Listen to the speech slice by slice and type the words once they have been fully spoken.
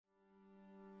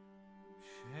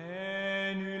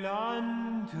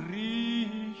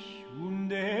Antrich und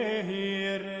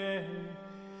Ehre,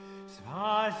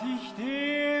 was ich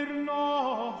dir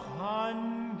noch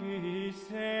angesäche,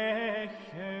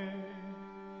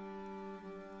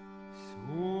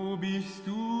 so bist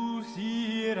du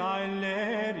ihr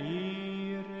aller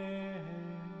Ehre.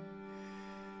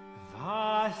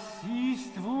 Was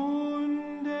ist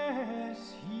Wundes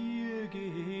hier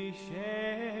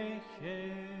geschehen?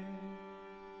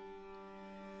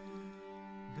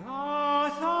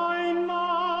 Dass ein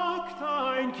Magd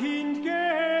ein Kind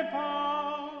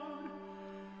gebar,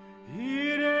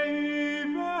 ihre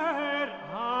über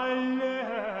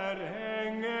aller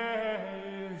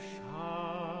Engel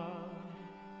Schar.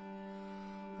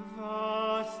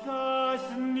 Was das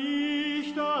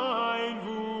nicht ein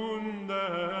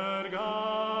Wunder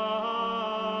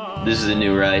gab. This is The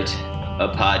New Right, a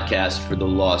podcast for the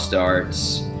lost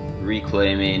arts,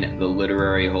 reclaiming the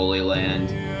literary holy land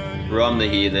from the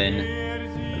heathen.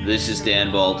 This is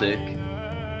Dan Baltic,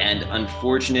 and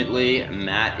unfortunately,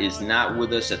 Matt is not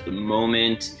with us at the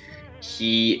moment.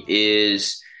 He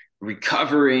is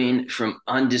recovering from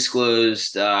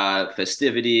undisclosed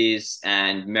festivities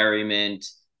and merriment,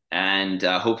 and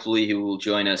hopefully he will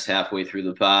join us halfway through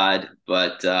the pod.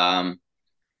 But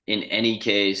in any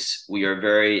case, we are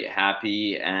very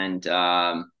happy and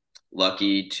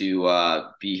lucky to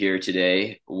be here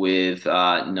today with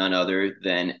none other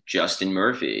than Justin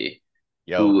Murphy,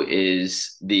 who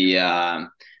is the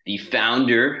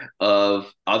founder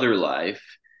of Other Life,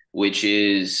 which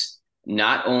is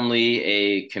not only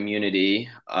a community,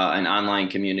 an online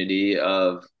community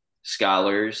of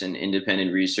scholars and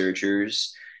independent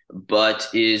researchers, but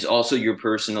is also your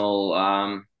personal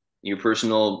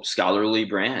scholarly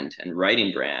brand and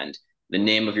writing brand, the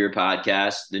name of your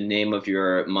podcast, the name of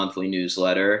your monthly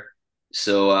newsletter.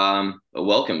 So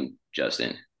welcome,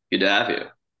 Justin. Good to have you.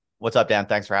 What's up, Dan?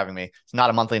 Thanks for having me. It's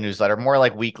not a monthly newsletter, more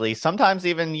like weekly, sometimes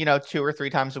even, 2 or 3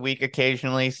 times a week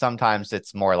occasionally. Sometimes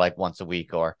it's more like once a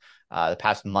week, or the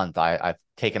past month I've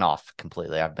taken off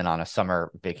completely. I've been on a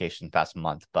summer vacation the past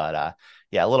month, but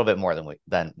yeah, a little bit more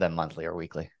than monthly or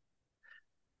weekly.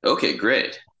 Okay,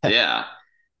 great. Yeah.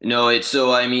 No, it's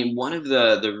so, I mean, one of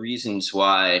the reasons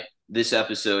why this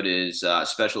episode is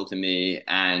special to me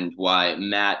and why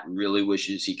Matt really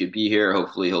wishes he could be here,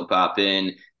 hopefully he'll pop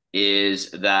in, is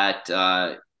that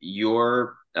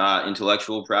your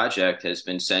intellectual project has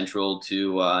been central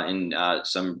to, in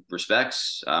some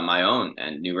respects, my own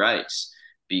and New Rights,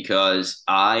 because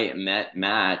I met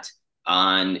Matt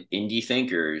on Indie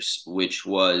Thinkers, which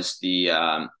was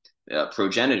the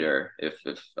progenitor, if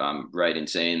I'm right in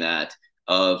saying that,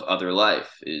 of Other Life.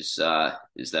 Is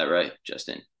that right,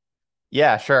 Justin?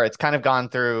 Yeah, sure. It's kind of gone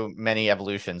through many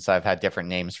evolutions. I've had different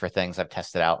names for things. I've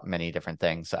tested out many different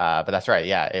things. But that's right.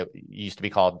 Yeah, it used to be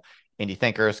called Indie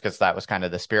Thinkers because that was kind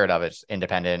of the spirit of it. It's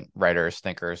independent writers,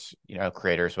 thinkers,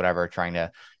 creators, whatever, trying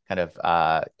to kind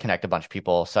of connect a bunch of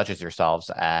people such as yourselves.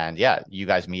 And yeah, you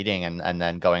guys meeting and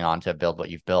then going on to build what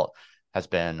you've built has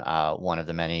been one of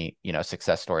the many,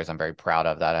 success stories I'm very proud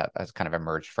of that has kind of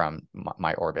emerged from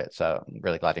my orbit. So I'm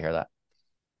really glad to hear that.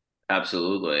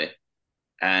 Absolutely.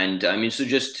 And I mean, so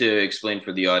just to explain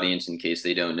for the audience, in case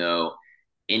they don't know,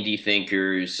 Indie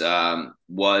Thinkers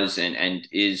was and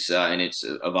is in its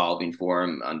evolving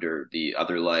form under the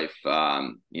Other Life,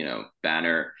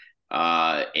 banner,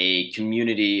 a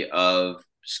community of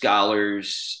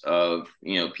scholars, of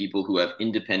people who have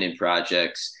independent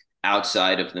projects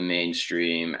outside of the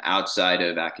mainstream, outside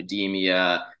of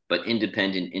academia, but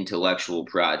independent intellectual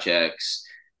projects.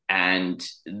 And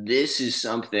this is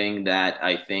something that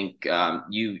I think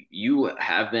you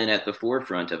have been at the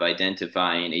forefront of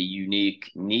identifying a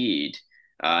unique need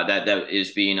that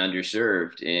is being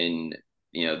underserved in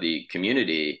the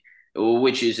community,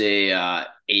 which is a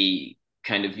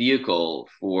kind of vehicle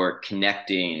for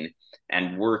connecting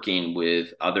and working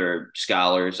with other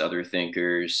scholars, other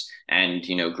thinkers, and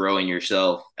growing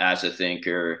yourself as a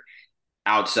thinker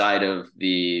outside of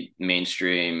the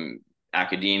mainstream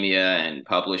academia and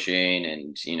publishing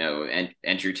and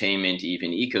entertainment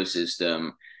even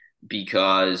ecosystem,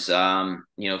 because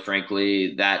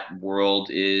frankly that world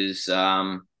is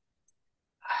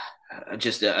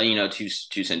just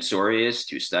too censorious,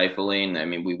 too stifling. I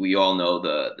mean, we all know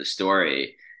the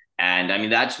story. And I mean,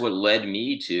 that's what led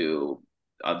me to,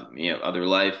 Other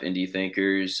Life, Indie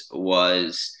Thinkers,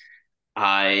 was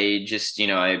I just,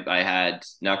 I had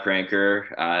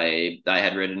Nutcracker. I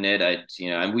had written it.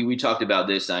 And we talked about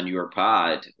this on your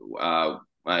pod.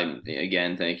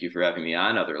 Again, thank you for having me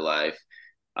on Other Life,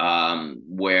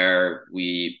 where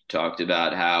we talked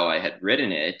about how I had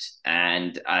written it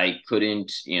and I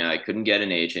couldn't get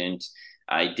an agent.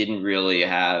 I didn't really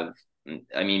have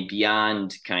I mean,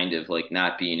 beyond kind of like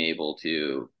not being able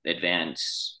to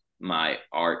advance my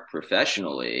art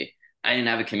professionally, I didn't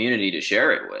have a community to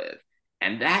share it with.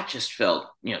 And that just felt,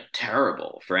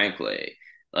 terrible, frankly.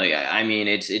 Like, I mean,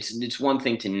 it's one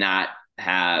thing to not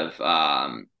have,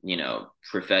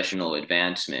 professional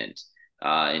advancement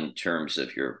in terms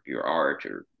of your art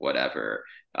or whatever,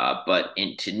 but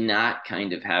to not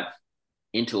kind of have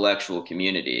intellectual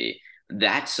community,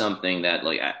 that's something that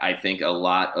like I think a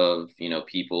lot of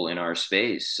people in our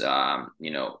space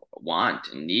want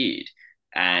and need.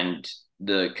 And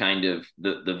the kind of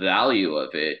the value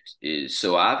of it is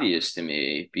so obvious to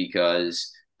me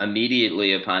because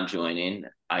immediately upon joining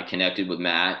I connected with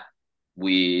Matt.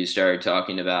 We started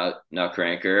talking about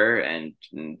Nutcracker and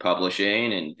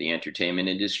publishing and the entertainment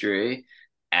industry,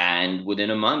 and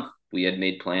within a month we had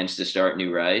made plans to start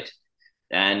New Right,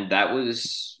 and that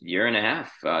was a year and a half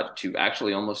to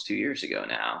actually almost 2 years ago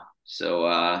now. So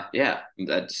yeah,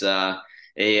 that's a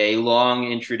long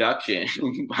introduction,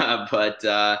 but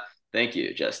thank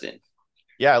you, Justin.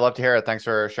 Yeah, I love to hear it. Thanks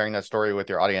for sharing that story with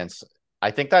your audience.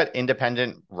 I think that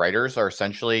independent writers are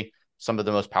essentially some of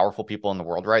the most powerful people in the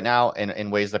world right now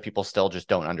in ways that people still just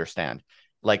don't understand.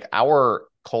 Like our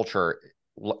culture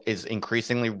is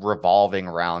increasingly revolving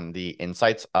around the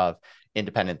insights of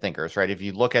independent thinkers, right? If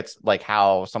you look at like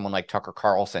how someone like Tucker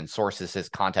Carlson sources his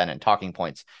content and talking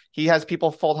points, he has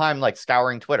people full time like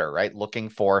scouring Twitter, right? Looking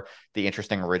for the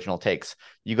interesting original takes.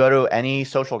 You go to any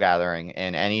social gathering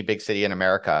in any big city in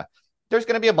America, there's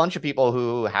going to be a bunch of people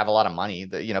who have a lot of money,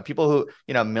 people who,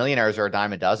 millionaires are a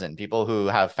dime a dozen, people who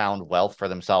have found wealth for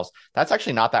themselves. That's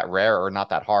actually not that rare or not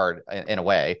that hard in a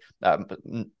way.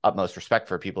 Utmost respect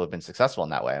for people who've been successful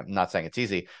in that way. I'm not saying it's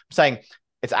easy. I'm saying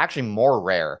it's actually more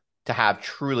rare to have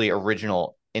truly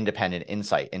original independent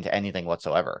insight into anything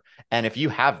whatsoever. And if you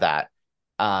have that,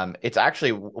 it's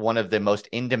actually one of the most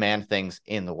in-demand things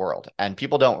in the world. And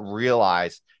people don't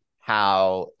realize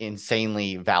how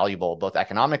insanely valuable, both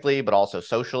economically, but also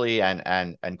socially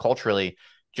and culturally,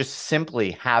 just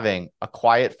simply having a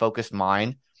quiet, focused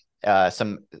mind,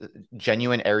 some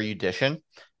genuine erudition,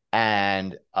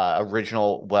 and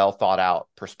original, well thought out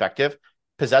perspective.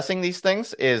 Possessing these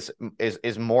things is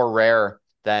more rare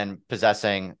than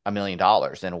possessing $1 million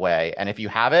in a way. And if you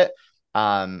have it,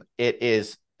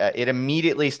 it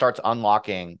immediately starts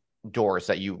unlocking doors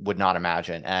that you would not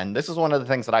imagine. And this is one of the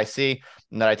things that I see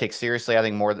and that I take seriously, I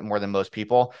think more than most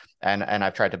people. And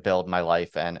I've tried to build my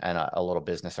life and a little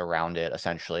business around it.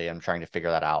 Essentially, I'm trying to figure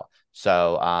that out.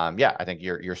 So yeah, I think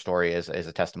your story is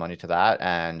a testimony to that.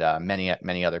 And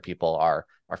many other people are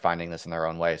finding this in their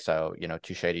own way. So,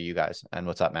 touche to you guys. And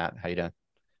what's up, Matt? How you doing?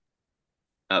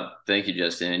 Thank you,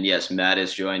 Justin. And yes, Matt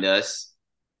has joined us.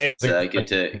 It's good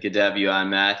to have you on,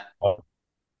 Matt. Oh.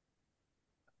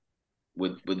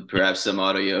 With perhaps some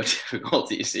audio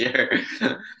difficulties here.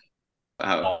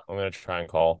 I'm gonna try and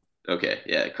call. Okay,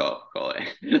 yeah, call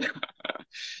it.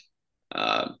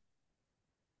 All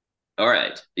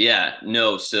right, yeah,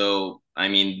 no. So I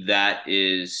mean, that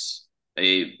is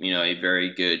a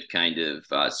very good kind of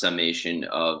summation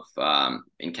of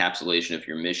encapsulation of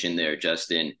your mission there,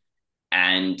 Justin.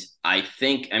 And I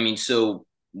think, I mean, so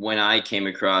when I came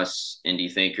across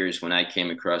Indie Thinkers, when I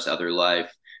came across Other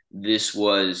Life, this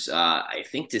was, I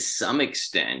think, to some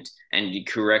extent, and you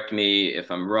correct me if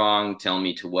I'm wrong, tell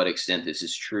me to what extent this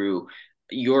is true,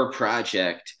 your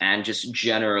project and just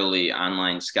generally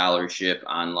online scholarship,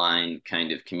 online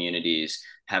kind of communities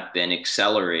have been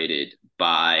accelerated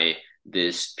by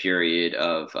this period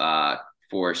of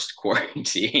forced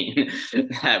quarantine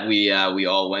that we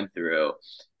all went through.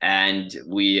 And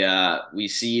we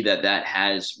see that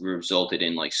has resulted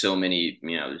in like so many,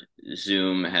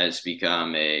 Zoom has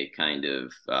become a kind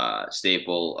of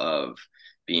staple of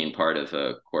being part of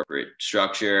a corporate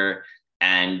structure.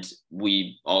 And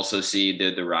we also see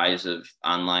the rise of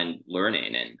online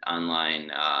learning and online,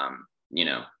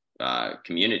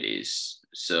 communities.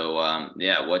 So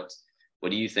yeah, what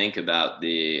do you think about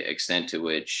the extent to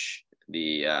which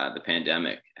the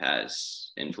pandemic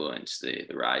has influenced the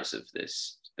rise of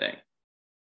this thing?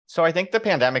 So I think the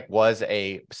pandemic was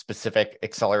a specific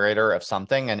accelerator of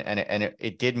something, and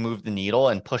it did move the needle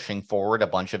in pushing forward a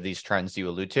bunch of these trends you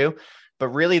allude to. But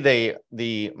really,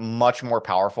 the much more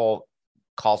powerful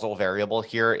causal variable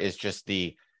here is just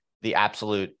the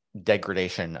absolute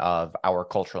degradation of our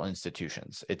cultural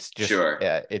institutions. It's just Sure.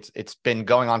 It's been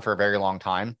going on for a very long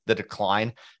time. The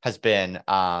decline has been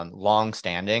long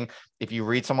standing. If you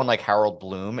read someone like Harold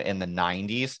Bloom in the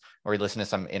 90s, or you listen to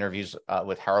some interviews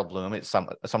with Harold Bloom, it's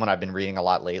someone I've been reading a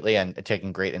lot lately and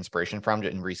taking great inspiration from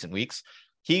in recent weeks.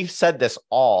 He said this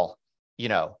all,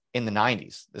 in the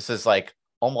 90s. This is like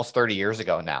almost 30 years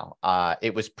ago now,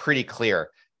 it was pretty clear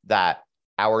that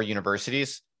our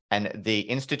universities and the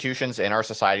institutions in our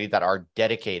society that are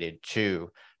dedicated to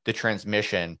the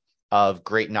transmission of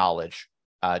great knowledge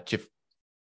to,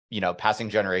 passing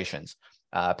generations,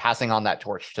 passing on that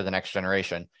torch to the next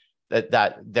generation,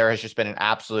 that there has just been an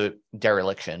absolute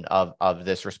dereliction of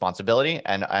this responsibility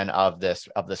and of this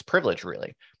privilege.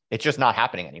 Really, it's just not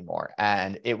happening anymore.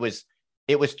 And it was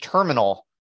terminal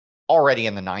already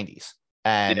in the 90s.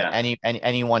 And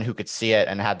anyone who could see it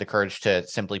and had the courage to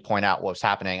simply point out what was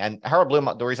happening. And Harold Bloom,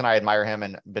 the reason I admire him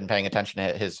and been paying attention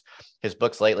to his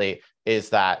books lately is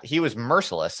that he was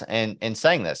merciless in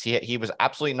saying this. He was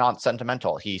absolutely not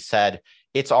sentimental. He said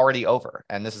it's already over.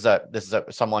 And this is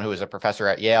someone who is a professor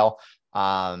at Yale,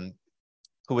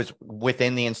 who was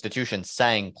within the institution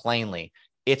saying plainly,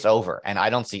 it's over. And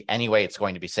I don't see any way it's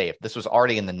going to be safe. This was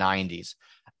already in the 90s.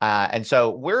 And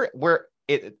so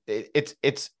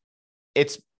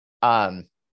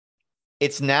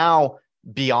it's now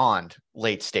beyond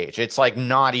late stage. It's like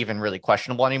not even really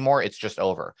questionable anymore. It's just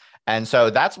over. And so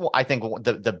that's what I think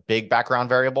the big background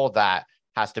variable that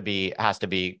has to be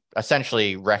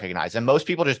essentially recognized. And most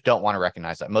people just don't want to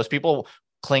recognize that. Most people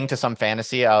cling to some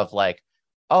fantasy of like,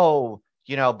 oh,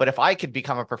 but if I could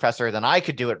become a professor, then I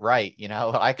could do it right.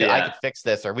 I could fix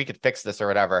this, or we could fix this, or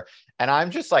whatever. And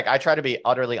I'm just like, I try to be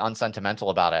utterly unsentimental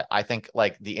about it. I think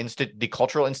like the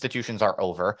cultural institutions are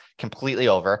over, completely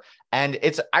over. And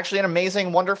it's actually an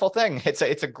amazing, wonderful thing. It's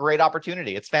a great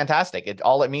opportunity. It's fantastic.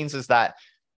 All it means is that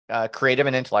creative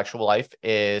and intellectual life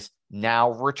is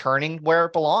now returning where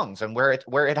it belongs and where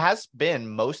it has been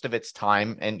most of its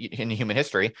time in human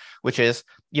history, which is,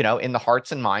 in the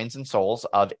hearts and minds and souls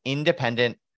of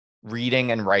independent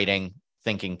reading and writing,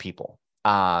 thinking people.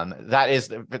 That is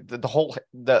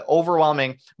the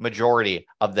overwhelming majority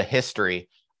of the history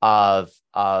of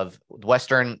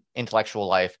Western intellectual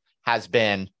life has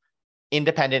been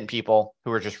independent people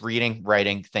who are just reading,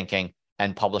 writing, thinking,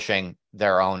 and publishing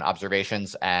their own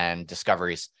observations and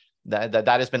discoveries. That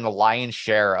has been the lion's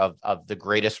share of the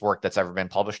greatest work that's ever been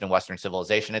published in Western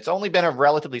civilization. It's only been a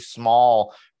relatively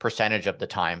small percentage of the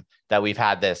time that we've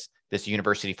had this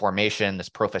university formation, this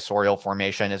professorial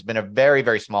formation. Has been a very,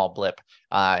 very small blip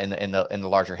in the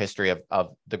larger history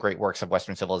of the great works of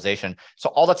Western civilization. So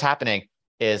all that's happening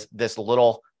is this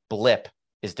little blip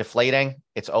is deflating.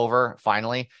 It's over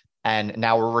finally. And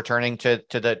now we're returning to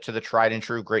the tried and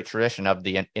true great tradition of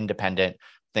the independent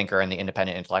thinker and the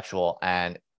independent intellectual.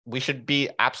 And we should be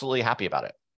absolutely happy about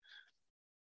it.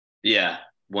 Yeah,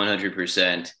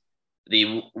 100%.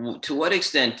 To what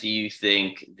extent do you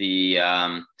think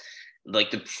the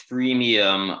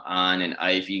premium on an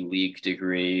Ivy League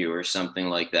degree or something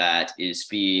like that is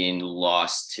being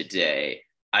lost today?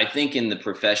 I think in the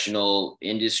professional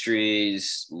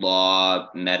industries, law,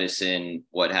 medicine,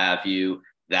 what have you,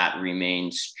 that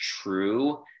remains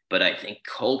true. But I think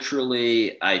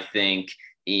culturally,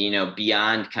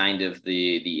 beyond kind of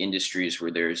the industries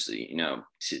where there's,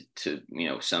 to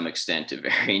some extent to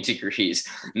varying degrees,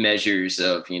 measures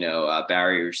of,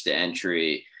 barriers to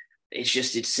entry,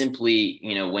 it's simply,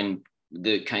 when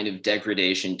the kind of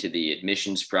degradation to the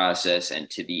admissions process and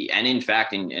in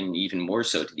fact, and even more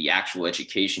so to the actual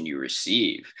education you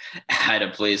receive at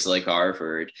a place like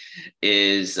Harvard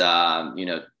is,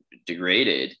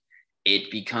 degraded,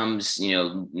 it becomes,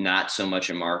 not so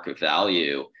much a mark of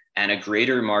value. And a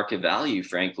greater mark of value,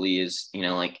 frankly, is,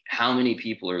 how many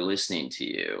people are listening to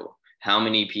you, how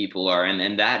many people are,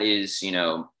 and that is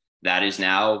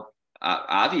now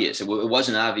obvious. It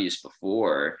wasn't obvious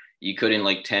before. You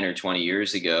couldn't 10 or 20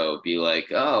 years ago be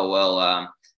like, oh,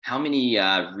 well, how many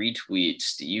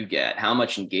retweets do you get? How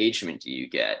much engagement do you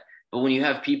get? But when you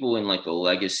have people in the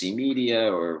legacy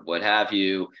media or what have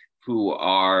you, who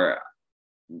are,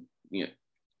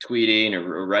 tweeting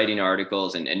or writing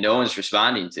articles and no one's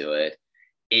responding to it,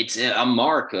 it's a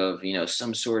mark of,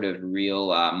 some sort of real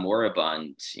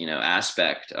moribund,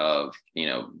 aspect of,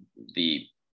 the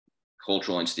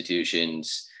cultural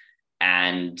institutions.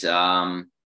 And,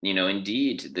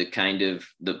 indeed, the kind of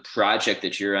the project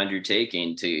that you're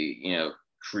undertaking to,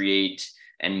 create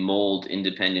and mold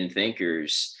independent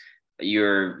thinkers,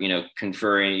 you're,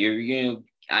 conferring,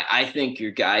 I think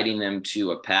you're guiding them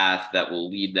to a path that will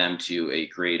lead them to a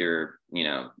greater,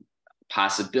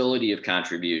 possibility of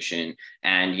contribution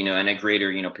and, and a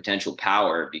greater, potential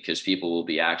power, because people will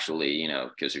be actually,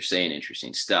 because they're saying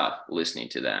interesting stuff, listening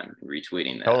to them,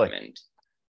 retweeting them. Totally. And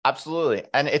absolutely.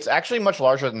 And it's actually much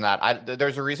larger than that.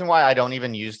 There's a reason why I don't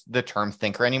even use the term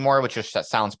thinker anymore, which just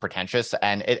sounds pretentious.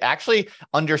 And it actually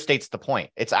understates the point.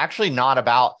 It's actually not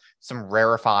about some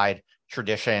rarefied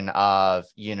tradition of,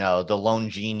 the lone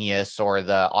genius or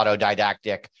the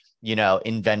autodidactic,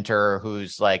 inventor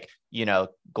who's like,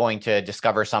 going to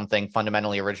discover something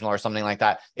fundamentally original or something like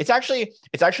that. It's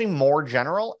actually more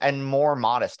general and more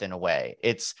modest in a way.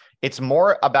 It's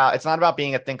not about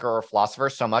being a thinker or a philosopher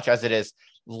so much as it is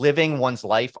living one's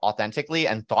life authentically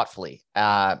and thoughtfully.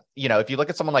 If you look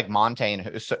at someone like Montaigne,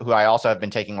 who I also have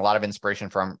been taking a lot of inspiration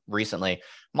from recently,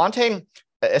 Montaigne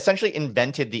essentially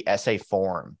invented the essay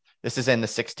form. This is in the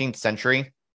 16th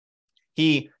century.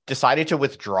 He decided to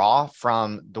withdraw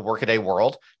from the workaday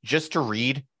world just to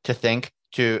read, to think,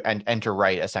 and to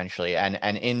write, essentially. And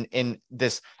in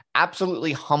this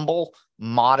absolutely humble,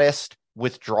 modest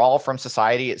withdrawal from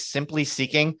society, it's simply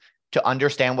seeking to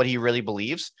understand what he really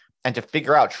believes and to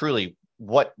figure out truly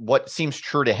what seems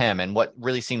true to him and what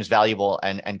really seems valuable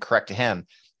and correct to him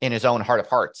in his own heart of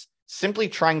hearts. Simply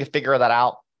trying to figure that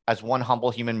out as one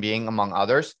humble human being among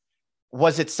others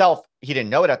was itself, he didn't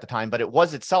know it at the time, but it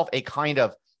was itself a kind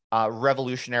of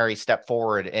revolutionary step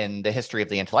forward in the history of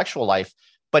the intellectual life.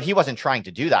 But he wasn't trying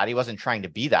to do that. He wasn't trying to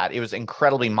be that. It was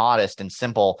incredibly modest and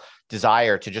simple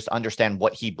desire to just understand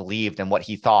what he believed and what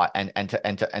he thought and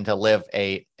to live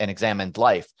an examined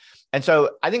life. And so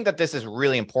I think that this is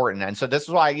really important. And so this is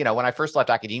why, when I first left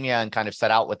academia and kind of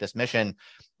set out with this mission,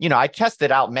 I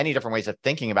tested out many different ways of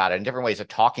thinking about it and different ways of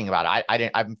talking about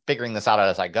it. I'm figuring this out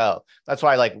as I go. That's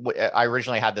why I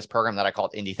originally had this program that I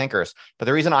called Indie Thinkers. But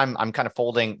the reason I'm kind of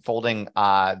folding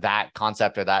that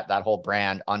concept or that whole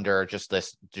brand under just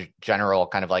this general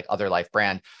kind of like other life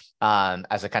brand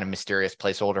as a kind of mysterious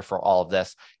placeholder for all of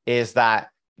this is that,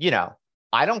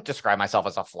 I don't describe myself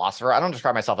as a philosopher. I don't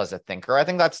describe myself as a thinker. I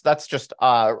think that's just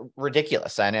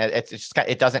ridiculous, and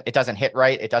it doesn't hit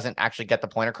right. It doesn't actually get the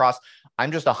point across.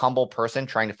 I'm just a humble person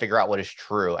trying to figure out what is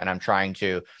true, and I'm trying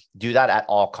to do that at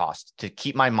all costs to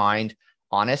keep my mind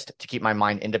honest, to keep my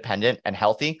mind independent and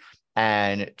healthy,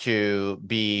 and to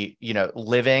be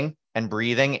living and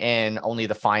breathing in only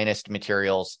the finest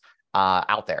materials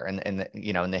out there in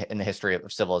the history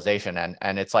of civilization.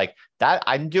 And it's like that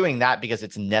I'm doing that because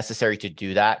it's necessary to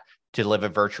do that, to live a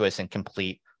virtuous and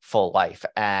complete full life.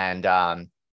 And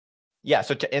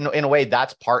so in a way,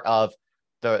 that's part of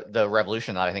the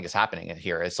revolution that I think is happening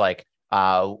here. It's like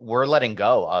we're letting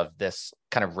go of this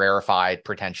kind of rarefied,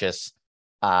 pretentious,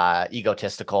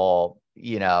 egotistical,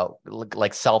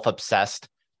 like self-obsessed,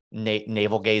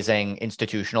 navel-gazing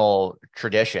institutional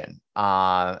tradition.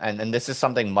 And this is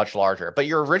something much larger. But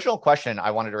your original question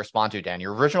I wanted to respond to, Dan,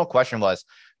 your original question was,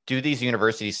 do these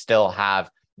universities still have,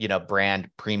 brand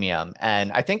premium?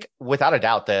 And I think without a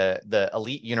doubt, the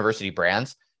elite university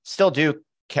brands still do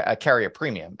carry a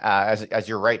premium, as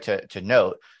you're right to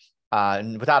note.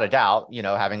 Without a doubt,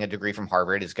 having a degree from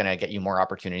Harvard is going to get you more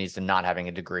opportunities than not having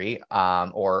a degree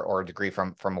or a degree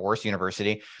from a worse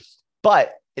university.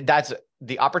 But that's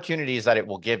the opportunities that it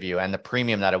will give you and the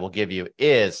premium that it will give you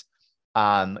is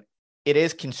it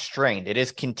is constrained. It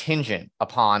is contingent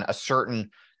upon a certain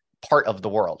part of the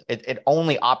world. It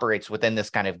only operates within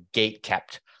this kind of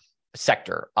gate-kept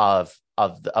sector of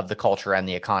the culture and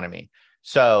the economy.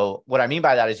 So what I mean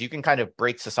by that is you can kind of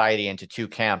break society into two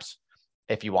camps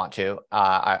if you want to.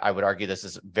 I would argue this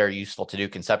is very useful to do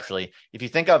conceptually. If you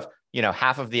think of,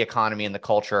 half of the economy and the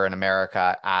culture in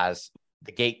America as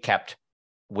the gate-kept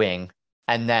wing,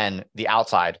 and then the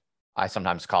outside, I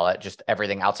sometimes call it just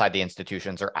everything outside the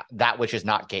institutions or that which is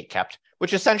not gate kept,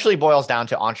 which essentially boils down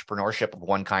to entrepreneurship of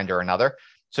one kind or another.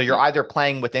 So you're either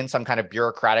playing within some kind of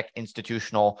bureaucratic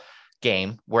institutional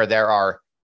game where there are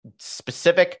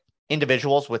specific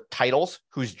individuals with titles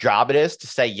whose job it is to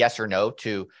say yes or no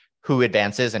to who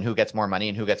advances and who gets more money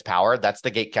and who gets power. That's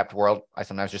the gate kept world. I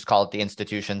sometimes just call it the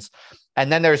institutions. And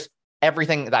then there's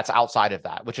everything that's outside of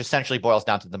that, which essentially boils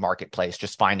down to the marketplace,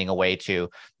 just finding a way to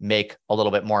make a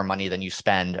little bit more money than you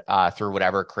spend through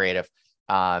whatever creative,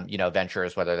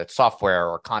 ventures, whether that's software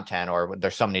or content, or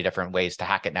there's so many different ways to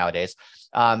hack it nowadays.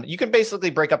 You can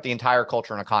basically break up the entire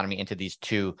culture and economy into these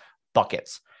two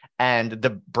buckets. And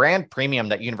the brand premium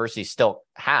that universities still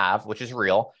have, which is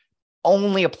real,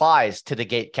 only applies to the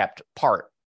gate-kept part.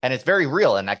 And it's very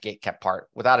real in that gate-kept part,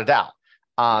 without a doubt.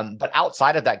 But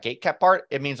outside of that gate-kept part,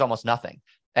 it means almost nothing.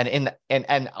 And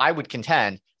I would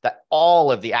contend that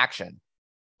all of the action,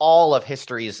 all of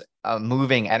history's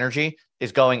moving energy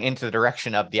is going into the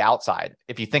direction of the outside.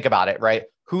 If you think about it, right?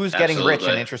 Who's getting rich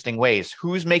in interesting ways?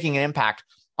 Who's making an impact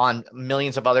on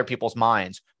millions of other people's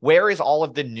minds? Where is all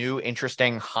of the new,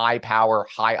 interesting, high power,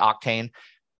 high octane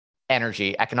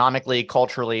energy economically,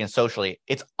 culturally, and socially?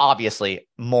 It's obviously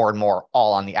more and more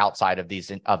all on the outside of these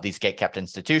gate-kept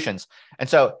institutions. And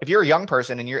so if you're a young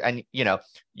person and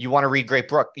you want to read great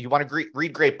books, you want to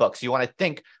read great books, you want to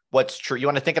think what's true. You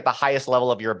want to think at the highest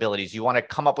level of your abilities. You want to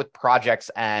come up with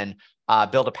projects and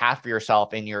build a path for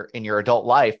yourself in your adult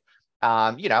life.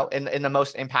 In the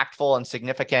most impactful and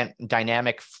significant,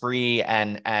 dynamic, free,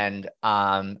 and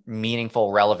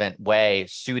meaningful, relevant way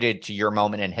suited to your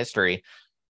moment in history.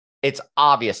 It's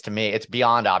obvious to me, it's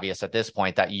beyond obvious at this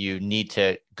point that you need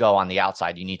to go on the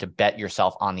outside. You need to bet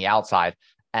yourself on the outside.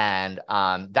 And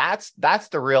that's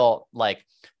the real,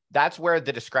 that's where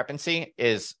the discrepancy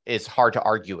is hard to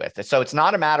argue with. So it's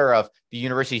not a matter of the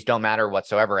universities don't matter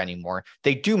whatsoever anymore.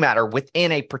 They do matter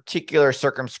within a particular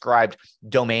circumscribed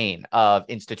domain of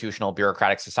institutional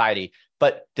bureaucratic society.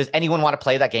 But does anyone want to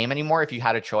play that game anymore if you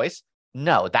had a choice?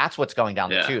 No, that's what's going down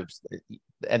the tubes.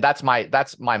 And that's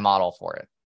my model for it.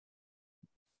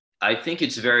 I think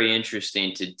it's very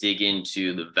interesting to dig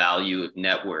into the value of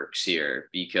networks here,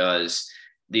 because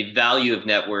the value of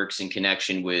networks in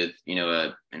connection with,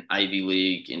 an Ivy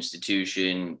League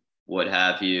institution, what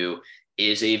have you,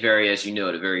 is a very, as you know,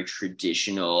 a very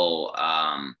traditional,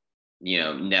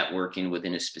 networking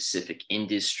within a specific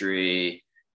industry,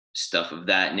 stuff of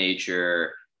that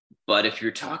nature. But if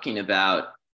you're talking about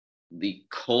the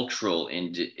cultural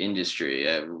industry,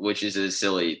 which is a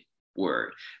silly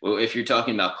word. Well, if you're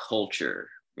talking about culture,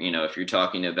 if you're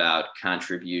talking about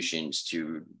contributions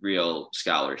to real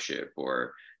scholarship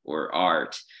or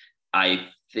art, I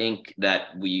think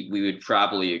that we would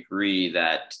probably agree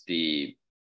that the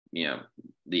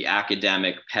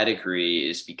academic pedigree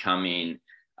is becoming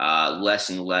less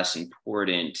and less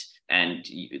important. And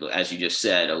as you just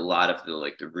said, a lot of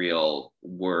the real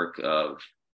work of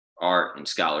art and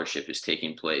scholarship is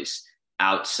taking place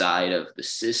outside of the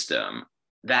system.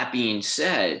 That being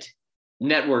said,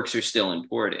 networks are still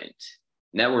important.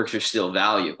 Networks are still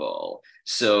valuable.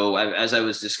 So as I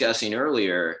was discussing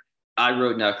earlier, I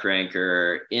wrote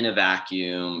Nutcracker in a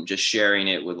vacuum, just sharing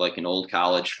it with an old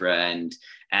college friend.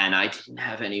 And I didn't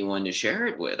have anyone to share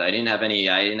it with. I didn't have any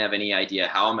idea,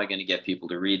 how am I going to get people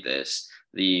to read this?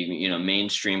 The,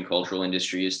 mainstream cultural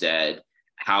industry is dead.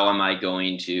 How am I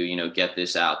going to, get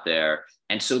this out there?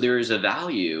 And so there is a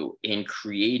value in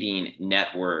creating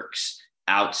networks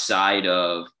outside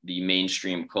of the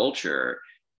mainstream culture,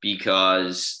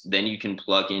 because then you can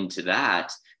plug into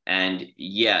that. And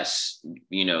yes,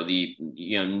 networking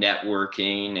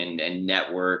and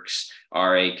networks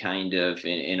are a kind of,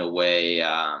 in a way,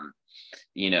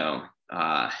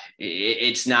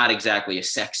 it's not exactly a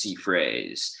sexy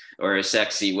phrase or a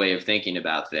sexy way of thinking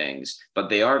about things, but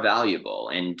they are valuable.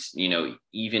 And,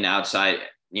 even outside,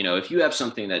 if you have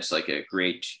something that's like a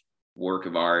great work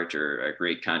of art or a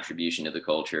great contribution to the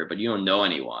culture, but you don't know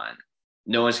anyone,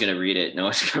 no one's going to read it. No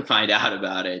one's going to find out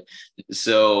about it.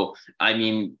 So, I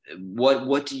mean,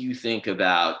 what do you think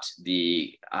about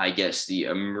the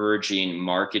emerging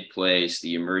marketplace,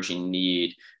 the emerging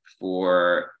need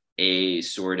for a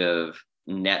sort of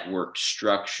network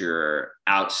structure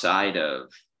outside of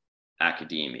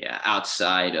academia,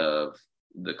 outside of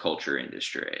the culture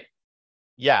industry?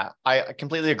 Yeah, I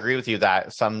completely agree with you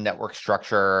that some network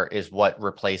structure is what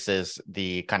replaces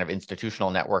the kind of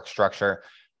institutional network structure.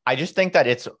 I just think that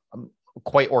it's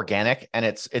quite organic, and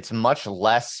it's much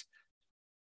less,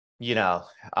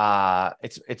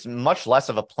 it's much less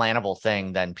of a plannable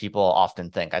thing than people often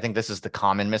think. I think this is the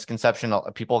common misconception.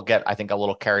 People get, I think, a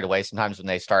little carried away sometimes when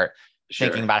they start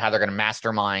thinking about how they're going to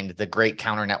mastermind the great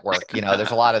counter network. There's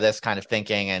a lot of this kind of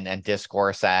thinking and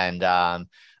discourse, and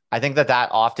I think that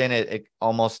often it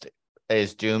almost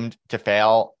is doomed to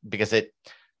fail because it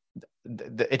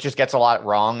just gets a lot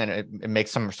wrong, and it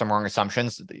makes some wrong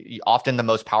assumptions. Often the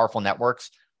most powerful networks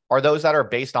are those that are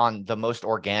based on the most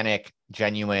organic,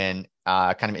 genuine,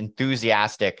 kind of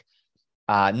enthusiastic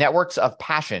networks of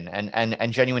passion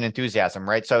and genuine enthusiasm,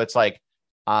 right? So it's like,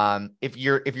 if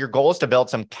your goal is to build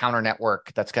some counter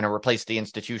network that's going to replace the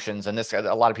institutions, and this,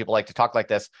 a lot of people like to talk like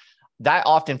this, that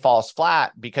often falls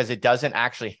flat because it doesn't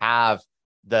actually have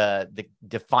the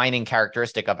defining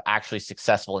characteristic of actually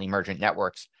successful emergent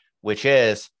networks, which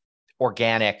is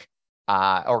organic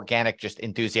just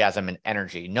enthusiasm and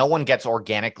energy. No one gets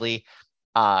organically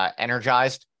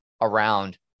energized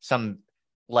around some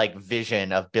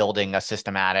vision of building a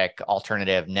systematic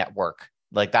alternative network.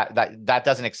 That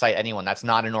doesn't excite anyone. That's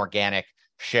not an organic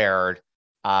shared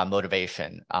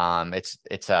motivation.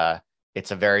 It's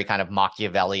a very kind of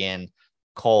Machiavellian,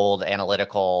 cold,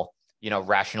 analytical,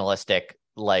 rationalistic,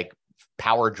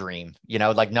 power dream.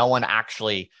 No one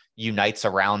actually unites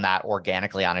around that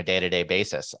organically on a day-to-day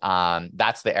basis.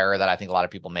 That's the error that I think a lot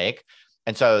of people make.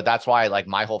 And so that's why like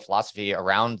my whole philosophy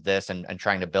around this and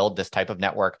trying to build this type of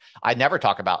network, I never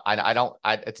talk about,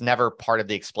 it's never part of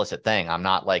the explicit thing. I'm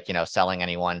not like, selling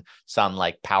anyone some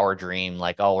like power dream,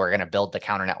 like, oh, we're going to build the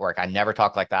counter network. I never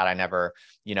talk like that. I never,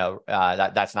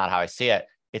 that's not how I see it.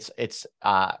 It's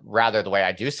rather the way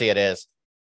I do see it is,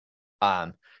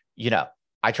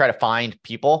 I try to find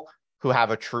people who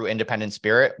have a true independent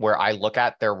spirit where I look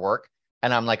at their work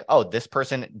and I'm like, oh, this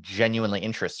person genuinely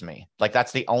interests me. Like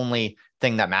that's the only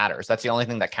thing that matters. That's the only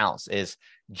thing that counts is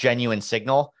genuine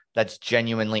signal that's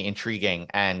genuinely intriguing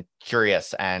and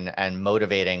curious and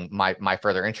motivating my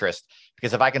further interest.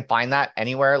 Because if I can find that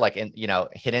anywhere, like in,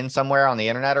 hidden somewhere on the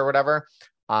internet or whatever,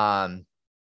 I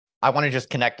want to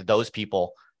just connect those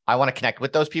people. I want to connect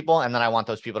with those people. And then I want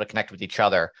those people to connect with each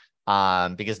other.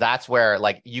 Because that's where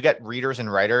like you get readers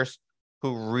and writers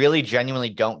who really genuinely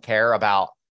don't care about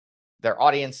their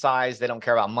audience size. They don't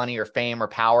care about money or fame or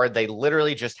power. They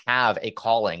literally just have a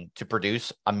calling to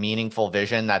produce a meaningful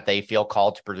vision that they feel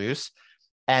called to produce.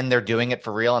 And they're doing it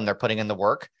for real and they're putting in the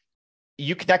work.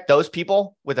 You connect those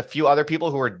people with a few other people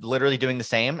who are literally doing the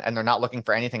same and they're not looking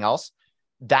for anything else.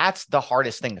 That's the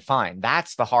hardest thing to find.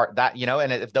 That's the hard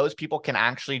and if those people can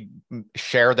actually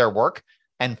share their work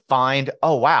and find,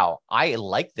 oh, wow, I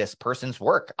like this person's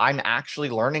work. I'm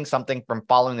actually learning something from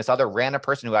following this other random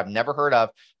person who I've never heard of,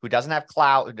 who doesn't have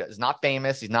clout, who is not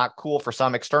famous. He's not cool for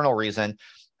some external reason.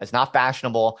 It's not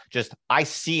fashionable. Just I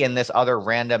see in this other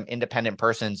random independent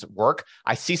person's work,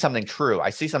 I see something true. I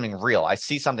see something real. I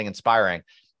see something inspiring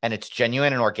and it's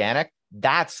genuine and organic.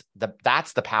 That's the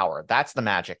power. That's the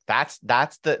magic. That's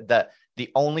the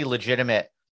only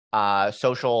legitimate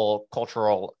social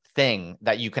cultural thing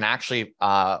that you can actually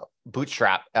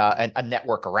bootstrap a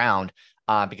network around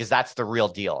because that's the real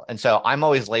deal. And so I'm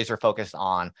always laser focused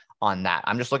on that.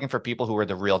 I'm just looking for people who are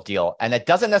the real deal. And it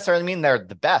doesn't necessarily mean they're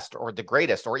the best or the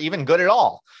greatest or even good at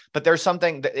all, but there's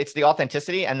something that it's the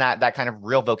authenticity and that kind of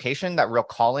real vocation, that real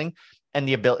calling, and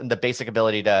the basic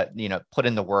ability to, put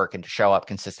in the work and to show up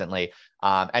consistently,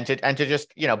 and to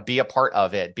just, be a part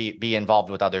of it, be involved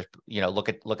with others, look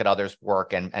at others'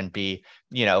 work and be,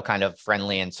 kind of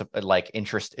friendly and like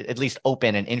at least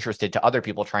open and interested to other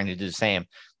people trying to do the same.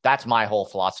 That's my whole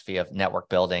philosophy of network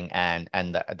building and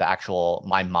the actual,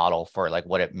 my model for like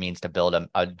what it means to build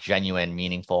a genuine,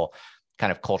 meaningful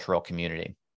kind of cultural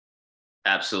community.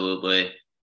 Absolutely.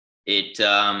 It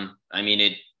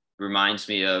reminds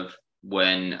me of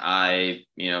when I,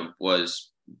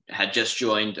 had just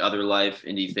joined Other Life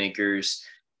Indie Thinkers,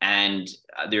 and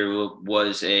there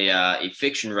was a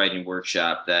fiction writing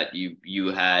workshop that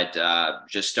you had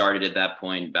just started at that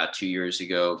point about 2 years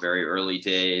ago, very early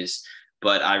days.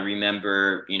 But I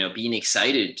remember, being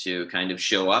excited to kind of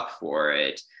show up for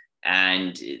it.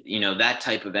 And, that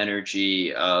type of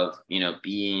energy of,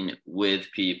 being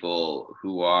with people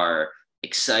who are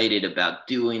excited about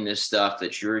doing this stuff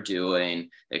that you're doing,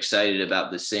 excited about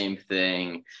the same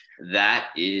thing. That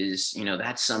is,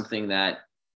 that's something that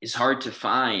is hard to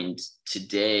find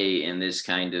today in this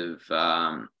kind of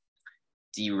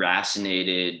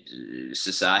deracinated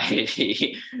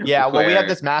society. Yeah, well, we have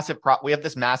this massive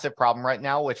problem right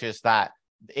now, which is that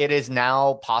it is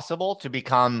now possible to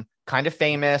become kind of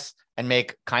famous and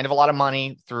make kind of a lot of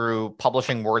money through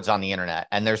publishing words on the internet.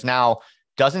 And there's now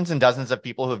dozens and dozens of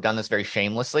people who have done this very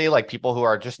shamelessly, like people who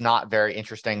are just not very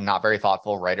interesting, not very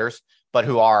thoughtful writers, but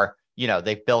who are,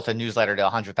 they've built a newsletter to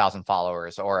 100,000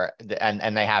 followers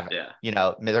and they have,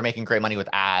 they're making great money with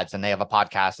ads and they have a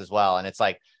podcast as well. And it's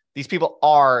like, these people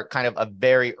are kind of a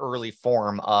very early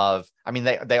form of,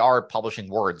 they are publishing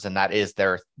words, and that is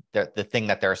the thing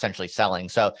that they're essentially selling.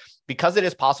 So because it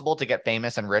is possible to get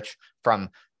famous and rich from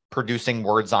producing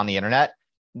words on the internet,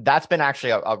 that's been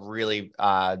actually a really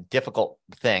difficult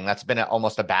thing. That's been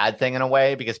almost a bad thing in a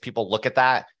way, because people look at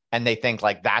that and they think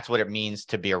like that's what it means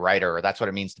to be a writer, or that's what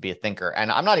it means to be a thinker. And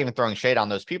I'm not even throwing shade on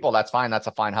those people. That's fine. That's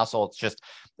a fine hustle. It's just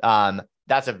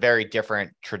that's a very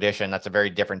different tradition. That's a very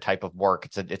different type of work.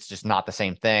 It's just not the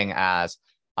same thing as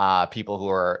people who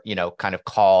are, kind of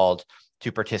called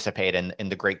to participate in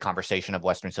the great conversation of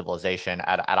Western civilization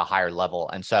at a higher level.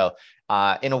 And so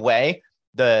in a way,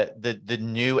 the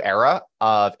new era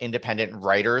of independent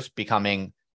writers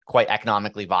becoming quite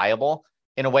economically viable,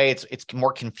 in a way, it's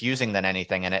more confusing than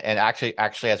anything, and it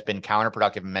actually has been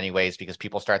counterproductive in many ways, because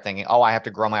people start thinking, oh, I have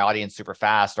to grow my audience super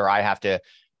fast, or I have to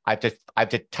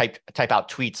type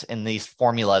out tweets in these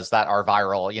formulas that are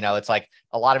viral. It's like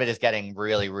a lot of it is getting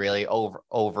really, really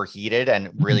overheated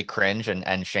and really cringe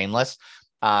and shameless.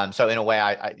 So in a way,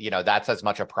 I that's as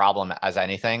much a problem as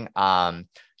anything.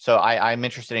 So I'm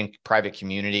interested in private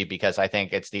community, because I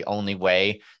think it's the only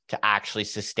way to actually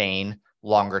sustain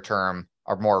longer term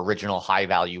more original, high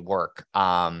value work.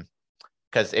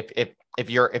 Because if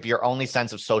your only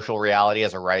sense of social reality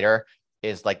as a writer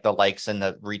is like the likes and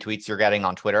the retweets you're getting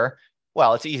on Twitter,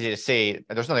 well, it's easy to see.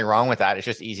 There's nothing wrong with that. It's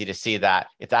just easy to see that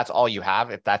if that's all you have,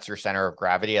 if that's your center of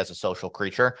gravity as a social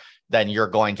creature, then you're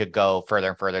going to go further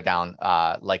and further down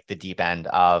like the deep end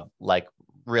of like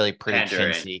really pretty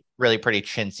chintzy,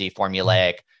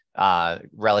 formulaic,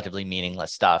 relatively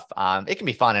meaningless stuff. It can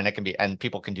be fun and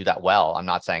people can do that well. I'm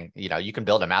not saying, you can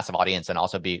build a massive audience and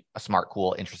also be a smart,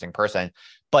 cool, interesting person,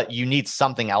 but you need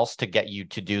something else to get you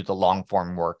to do the long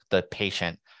form work, the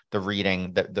patient, the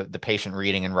reading, the patient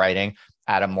reading and writing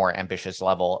at a more ambitious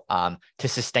level. To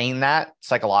sustain that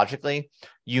psychologically,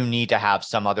 you need to have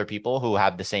some other people who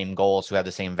have the same goals, who have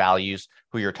the same values,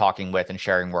 who you're talking with and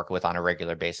sharing work with on a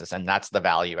regular basis. And that's the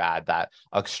value add that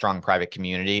a strong private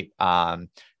community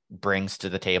brings to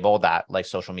the table that like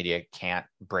social media can't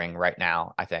bring right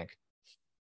now, I think.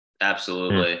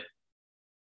 Absolutely.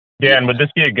 Dan, would this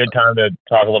be a good time to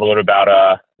talk a little bit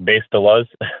about Base de Luz?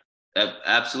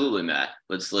 Absolutely, Matt.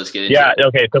 Let's get into it.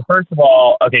 Okay. So first of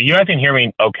all, you guys can hear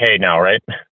me okay now, right?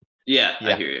 Yeah,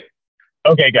 I hear you.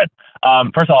 Okay, good.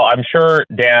 First of all, I'm sure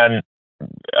Dan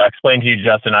explained to you,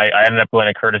 Justin, I ended up going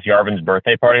to Curtis Yarvin's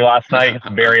birthday party last night,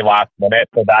 very last minute.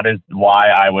 So that is why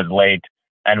I was late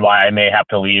and why I may have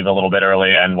to leave a little bit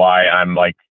early and why I'm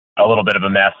like a little bit of a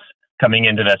mess coming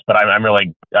into this. But I'm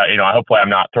really, hopefully I'm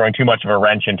not throwing too much of a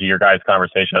wrench into your guys'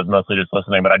 conversation. I was mostly just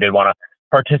listening, but I did want to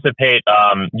participate,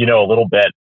 a little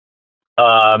bit.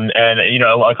 And,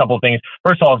 a couple of things.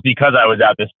 First of all, because I was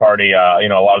at this party, a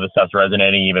lot of the stuff's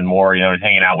resonating even more,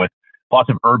 hanging out with lots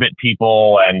of Urbit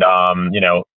people and,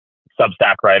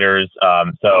 Substack writers.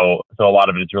 So a lot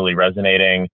of it is really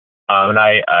resonating. And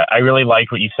I really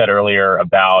like what you said earlier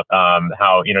about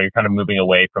how, you're kind of moving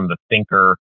away from the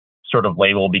thinker sort of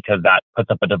label because that puts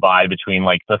up a divide between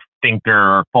like the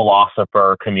thinker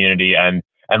philosopher community and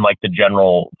like the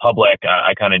general public.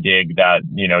 I kind of dig that,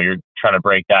 you're trying to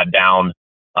break that down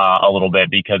a little bit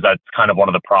because that's kind of one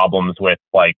of the problems with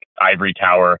like ivory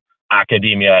tower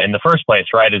academia in the first place,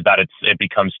 right? Is that it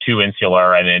becomes too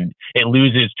insular and then it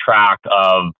loses track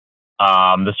of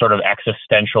the sort of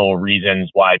existential reasons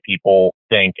why people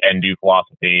think and do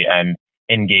philosophy and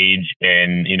engage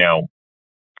in,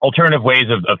 alternative ways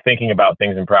of thinking about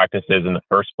things and practices in the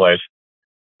first place.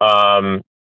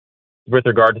 With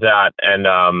regard to that and,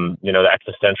 the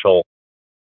existential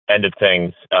end of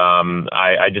things,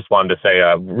 I just wanted to say,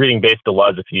 reading Base de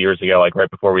Luz a few years ago, like right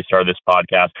before we started this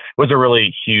podcast, was a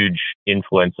really huge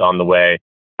influence on the way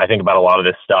I think about a lot of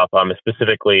this stuff.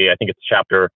 Specifically, I think it's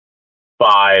chapter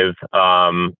 5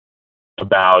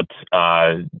 about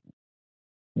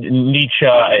Nietzsche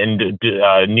and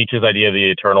Nietzsche's idea of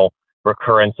the eternal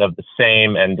recurrence of the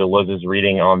same, and Deleuze's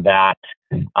reading on that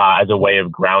as a way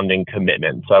of grounding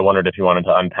commitment. So I wondered if you wanted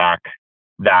to unpack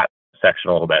that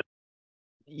section a little bit.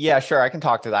 Yeah, sure. I can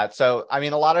talk to that. So, I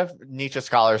mean, a lot of Nietzsche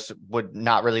scholars would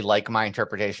not really like my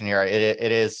interpretation here.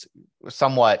 It is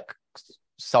somewhat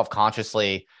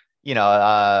self-consciously,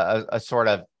 it's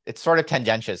sort of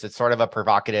tendentious. It's sort of a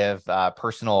provocative,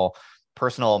 personal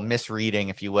misreading,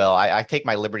 if you will. I take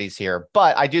my liberties here,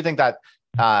 but I do think that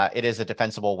it is a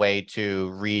defensible way to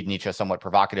read Nietzsche somewhat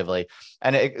provocatively.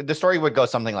 And the story would go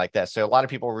something like this. So a lot of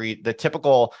people read the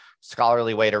typical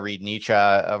scholarly way to read Nietzsche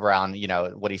around,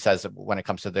 what he says when it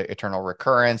comes to the eternal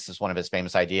recurrence is one of his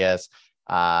famous ideas.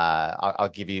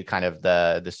 I'll give you kind of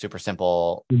the super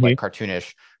simple, like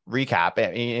cartoonish recap.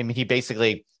 I mean, he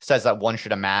basically says that one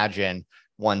should imagine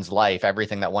one's life,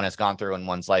 everything that one has gone through in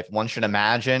one's life. One should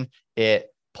imagine it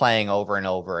playing over and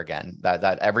over again,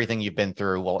 that everything you've been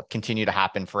through will continue to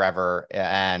happen forever.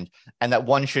 And that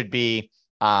one should be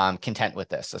content with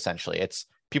this. Essentially, it's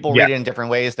people read it in different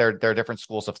ways. There are different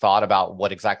schools of thought about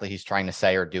what exactly he's trying to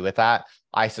say or do with that.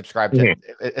 I subscribe to,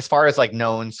 as far as like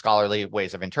known scholarly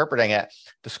ways of interpreting it,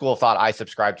 the school of thought I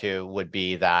subscribe to would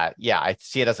be that, I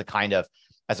see it as a kind of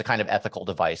ethical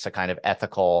device, a kind of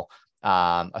ethical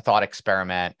a thought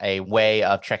experiment, a way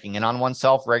of checking in on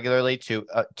oneself regularly to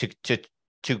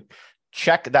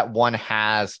check that one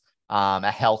has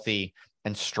a healthy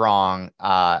and strong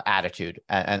attitude,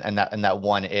 and that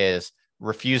one is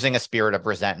refusing a spirit of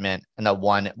resentment, and that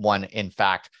one in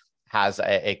fact has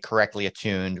a correctly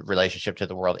attuned relationship to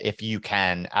the world. If you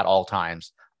can at all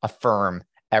times affirm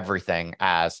everything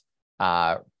as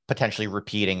potentially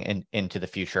repeating into the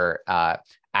future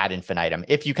ad infinitum.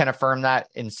 If you can affirm that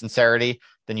in sincerity,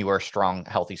 then you are a strong,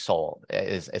 healthy soul.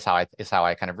 Is how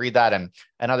I kind of read that, and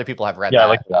other people have read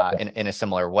that in a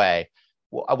similar way.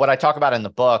 What I talk about in the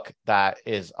book that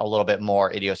is a little bit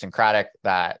more idiosyncratic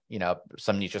that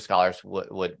some Nietzsche scholars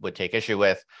would take issue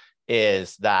with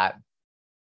is that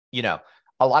you know,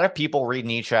 a lot of people read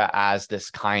Nietzsche as this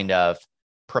kind of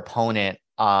proponent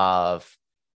of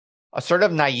a sort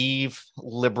of naive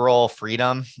liberal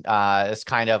freedom. It's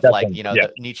kind of like, Definitely. you know, Yeah.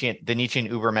 the Nietzschean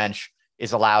Übermensch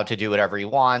is allowed to do whatever he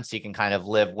wants. He can kind of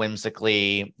live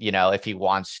whimsically, you know, if he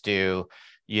wants to,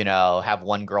 you know, have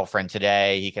one girlfriend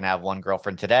today, he can have one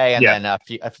girlfriend today. And Yeah.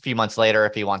 then a few months later,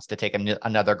 if he wants to take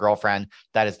another girlfriend,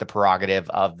 that is the prerogative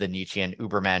of the Nietzschean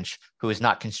Übermensch, who is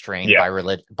not constrained Yeah.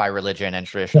 by religion and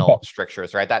traditional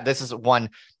strictures, right? That this is one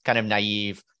kind of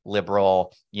naive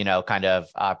liberal, you know, kind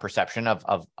of perception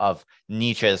of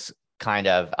Nietzsche's kind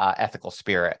of ethical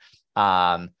spirit.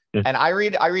 And I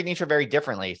read Nietzsche very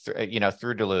differently, you know,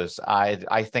 through Deleuze.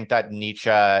 I think that Nietzsche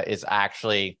is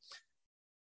actually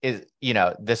you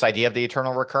know, this idea of the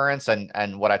eternal recurrence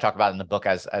and what I talk about in the book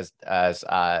as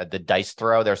the dice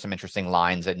throw. There's some interesting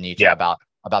lines at Nietzsche about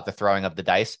the throwing of the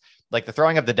dice. Like the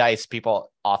throwing of the dice,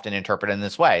 people often interpret in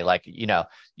this way, like, you know,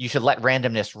 you should let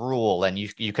randomness rule, and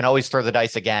you can always throw the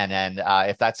dice again. And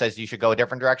if that says you should go a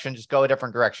different direction, just go a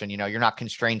different direction. You know, you're not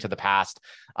constrained to the past.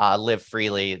 Live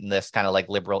freely in this kind of like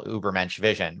liberal Übermensch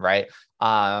vision, right?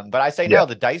 But I say no.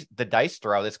 The dice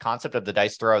throw, this concept of the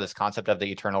dice throw, this concept of the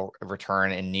eternal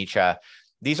return in Nietzsche,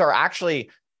 these are actually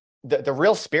the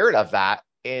real spirit of that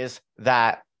is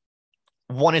that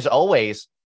one is always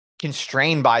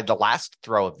constrained by the last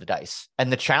throw of the dice,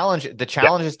 and the challenge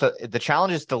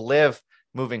is to live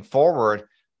moving forward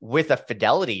with a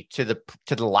fidelity to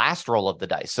the last roll of the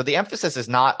dice. So the emphasis is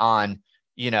not on,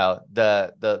 you know,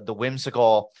 the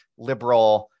whimsical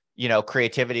liberal, you know,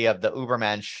 creativity of the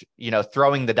Übermensch, you know,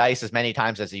 throwing the dice as many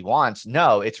times as he wants.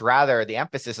 No, it's rather the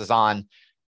emphasis is on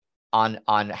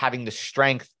having the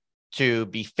strength to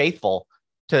be faithful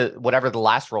to whatever the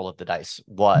last roll of the dice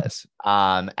was.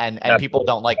 And people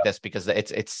don't like this because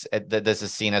this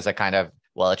is seen as a kind of,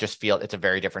 well, it's a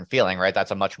very different feeling, right?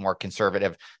 That's a much more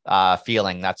conservative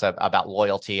feeling. That's about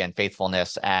loyalty and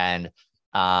faithfulness and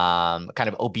kind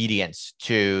of obedience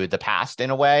to the past in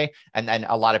a way. And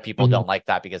a lot of people don't like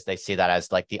that because they see that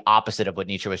as like the opposite of what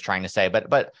Nietzsche was trying to say.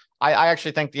 But I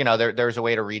actually think, you know, there's a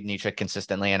way to read Nietzsche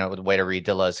consistently and a way to read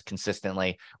Deleuze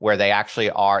consistently where they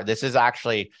actually are. This is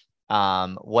actually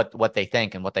what they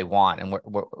think and what they want, and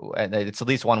it's at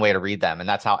least one way to read them, and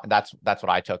that's what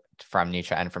I took from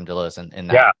Nietzsche and from Deleuze in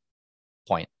that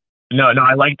point. No,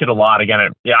 I liked it a lot.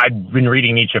 Again, I'd been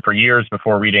reading Nietzsche for years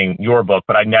before reading your book,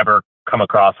 but I'd never come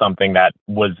across something that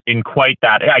was in quite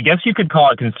that, I guess you could call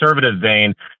it conservative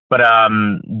vein, but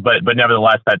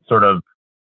nevertheless, that sort of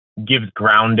gives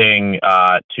grounding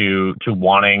to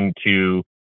wanting to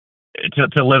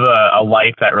live a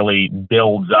life that really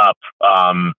builds up,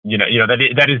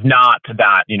 that is not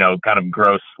that, you know, kind of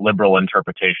gross liberal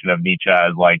interpretation of Nietzsche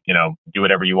as like, you know, do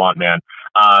whatever you want, man.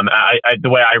 The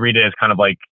way I read it is kind of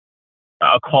like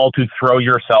a call to throw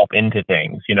yourself into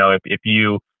things. You know, if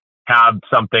you have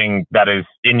something that is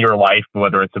in your life,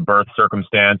 whether it's a birth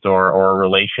circumstance or a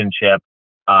relationship,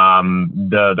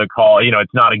 the call, you know,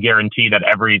 it's not a guarantee that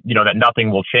that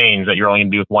nothing will change, that you're only going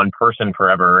to be with one person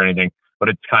forever or anything. But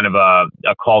it's kind of a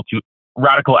call to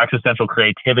radical existential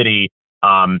creativity,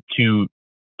 to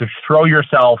throw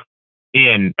yourself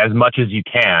in as much as you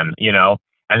can, you know,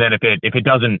 and then if it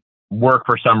doesn't work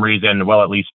for some reason, well, at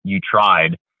least you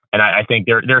tried. And I think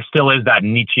there still is that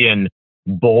Nietzschean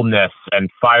boldness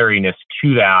and fieriness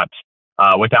to that,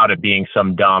 without it being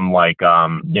some dumb, like,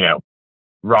 you know,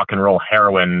 rock and roll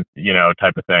heroin, you know,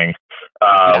 type of thing,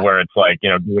 where it's like, you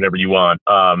know, do whatever you want.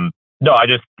 No, I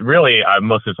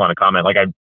mostly just want to comment. Like, I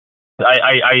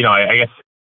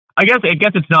guess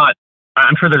it's not,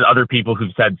 I'm sure there's other people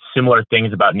who've said similar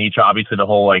things about Nietzsche. Obviously the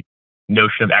whole like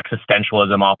notion of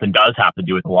existentialism often does have to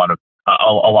do with a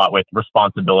lot with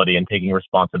responsibility and taking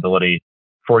responsibility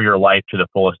for your life to the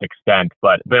fullest extent.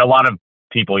 But a lot of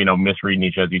people, you know, misread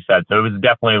Nietzsche, as you said. So it was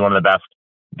definitely one of the best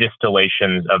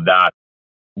distillations of that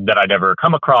I'd ever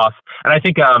come across. And I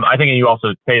think you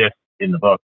also say this in the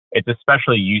book, it's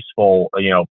especially useful, you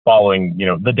know, following, you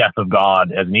know, the death of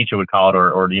God, as Nietzsche would call it,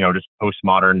 or you know, just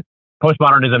postmodernism,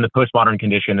 the postmodern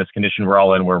condition, this condition we're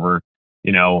all in, where we're,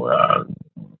 you know,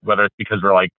 whether it's because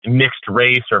we're like mixed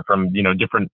race or from, you know,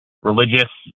 different religious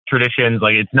traditions,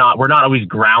 like we're not always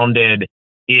grounded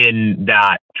in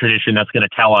that tradition that's going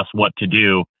to tell us what to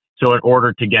do. So in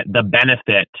order to get the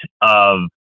benefit of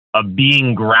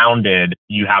being grounded,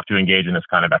 you have to engage in this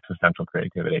kind of existential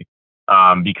creativity.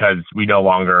 Because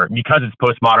it's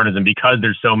postmodernism, because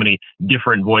there's so many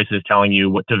different voices telling you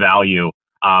what to value,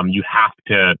 you have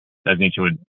to, as Nietzsche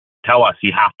would tell us,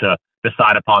 you have to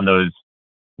decide upon those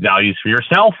values for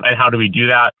yourself. And how do we do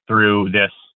that? Through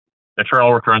this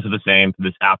eternal recurrence of the same,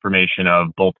 this affirmation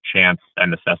of both chance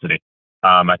and necessity.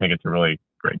 I think it's a really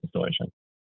great distillation.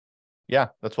 Yeah,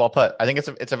 that's well put. I think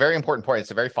it's a very important point.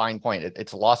 It's a very fine point.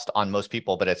 It's lost on most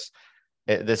people, but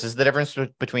this is the difference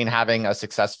between having a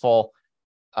successful,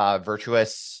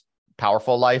 virtuous,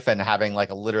 powerful life and having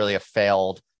like literally a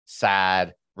failed,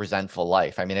 sad, resentful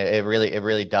life. I mean, it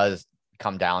really does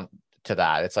come down to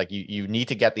that. It's like you need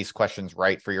to get these questions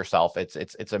right for yourself.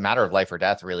 It's a matter of life or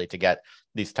death, really, to get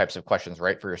these types of questions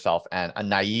right for yourself. And a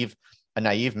naive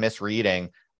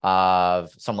misreading of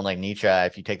someone like Nietzsche,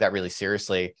 if you take that really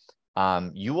seriously,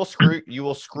 you will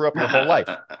screw up your whole life,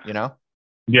 you know?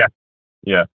 Yeah.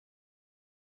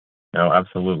 No,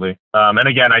 absolutely. And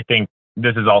again, I think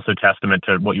this is also testament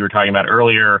to what you were talking about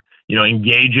earlier,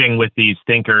 engaging with these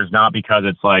thinkers, not because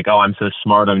it's like, oh, I'm so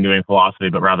smart, I'm doing philosophy,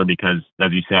 but rather because,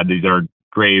 as you said, these are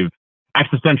grave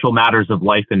existential matters of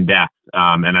life and death.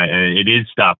 And it is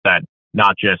stuff that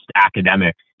not just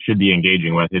academics should be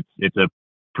engaging with. It's a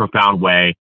profound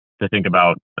way to think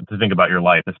about your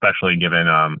life, especially given,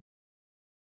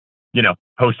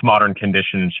 postmodern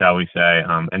conditions, shall we say.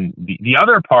 And the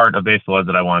other part of Base Deleuze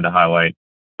that I wanted to highlight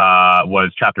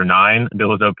was chapter 9,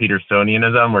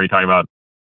 Deleuze-Petersonianism, where you talk about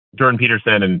Jordan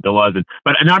Peterson and Deleuze.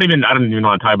 But I don't even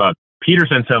want to talk about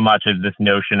Peterson so much as this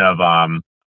notion of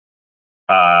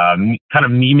kind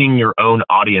of memeing your own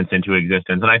audience into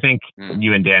existence. And I think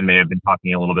you and Dan may have been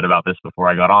talking a little bit about this before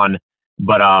I got on,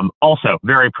 but also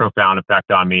very profound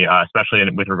effect on me, especially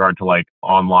with regard to like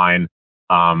online,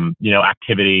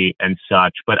 activity and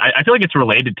such. But I feel like it's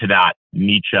related to that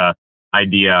Nietzsche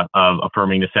idea of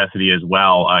affirming necessity as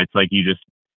well. It's like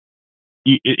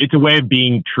it's a way of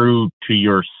being true to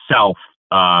yourself,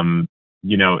 to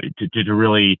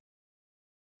really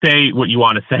say what you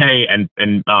want to say and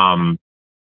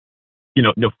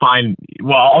find,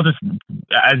 well, I'll just,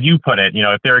 as you put it,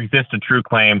 if there exists a true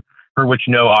claim for which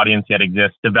no audience yet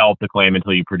exists, develop the claim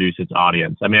until you produce its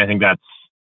audience. I mean, I think that's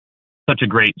such a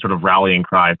great sort of rallying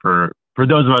cry for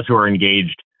those of us who are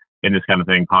engaged in this kind of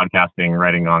thing, podcasting,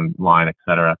 writing online,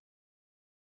 etc.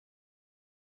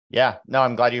 Yeah, no,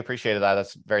 I'm glad you appreciated that.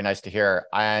 That's very nice to hear.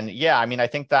 And yeah, I mean, I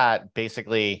think that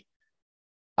basically,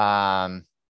 like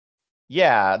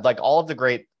all of the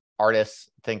great artists,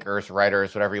 thinkers,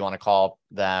 writers, whatever you want to call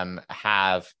them,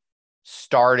 have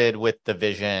started with the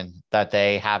vision that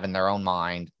they have in their own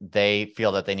mind. They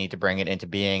feel that they need to bring it into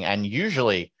being. And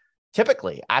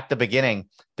typically at the beginning,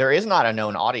 there is not a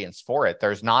known audience for it.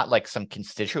 There's not like some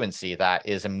constituency that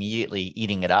is immediately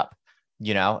eating it up.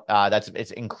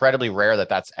 It's incredibly rare that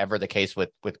that's ever the case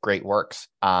with great works,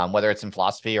 whether it's in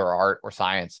philosophy or art or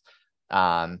science.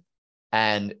 And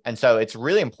so it's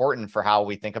really important for how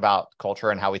we think about culture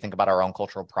and how we think about our own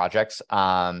cultural projects.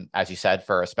 As you said,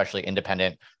 for especially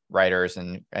independent writers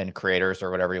and creators,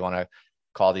 or whatever you want to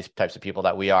call these types of people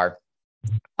that we are.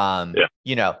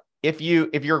 If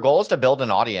your goal is to build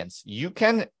an audience, you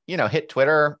can, hit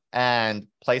Twitter and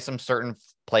play some certain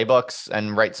playbooks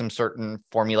and write some certain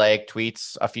formulaic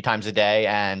tweets a few times a day.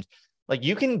 And like,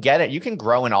 you can get it. You can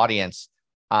grow an audience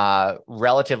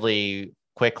relatively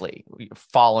quickly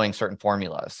following certain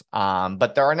formulas.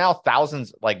 But there are now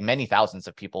many thousands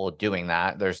of people doing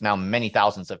that. There's now many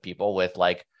thousands of people with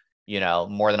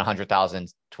more than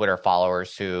 100,000 Twitter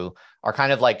followers who are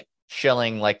kind of like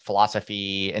shilling like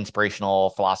philosophy,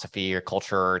 inspirational philosophy or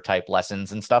culture type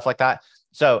lessons and stuff like that.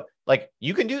 So like,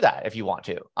 you can do that if you want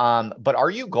to. But are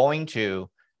you going to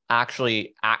actualize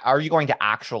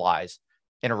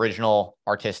an original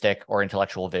artistic or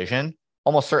intellectual vision?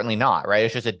 Almost certainly not, right?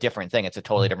 It's just a different thing. It's a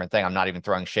totally different thing. I'm not even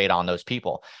throwing shade on those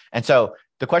people. And so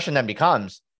the question then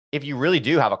becomes, if you really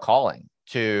do have a calling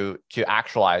to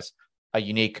actualize a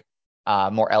unique,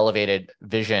 more elevated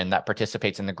vision that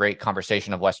participates in the great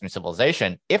conversation of Western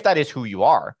civilization, if that is who you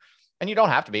are, and you don't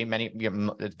have to be,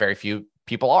 very few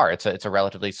people are. It's a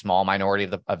relatively small minority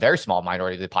a very small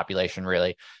minority of the population,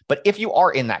 really. But if you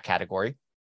are in that category,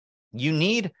 you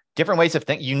need different ways of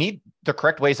thinking. You need the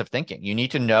correct ways of thinking. You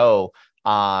need to know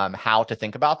how to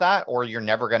think about that, or you're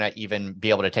never going to even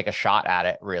be able to take a shot at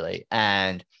it, really.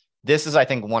 And this is, I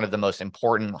think, one of the most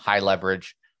important high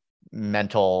leverage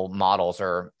mental models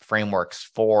or frameworks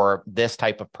for this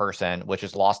type of person, which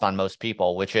is lost on most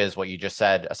people, which is what you just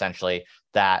said, essentially,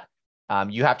 that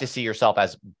you have to see yourself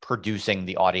as producing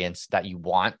the audience that you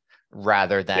want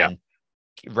rather than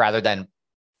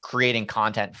creating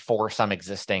content for some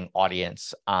existing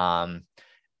audience.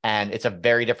 And it's a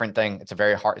very different thing.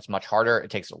 It's much harder.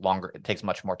 It takes longer. It takes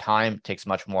much more time. It takes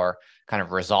much more kind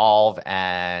of resolve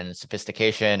and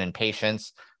sophistication and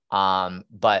patience.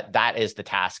 But that is the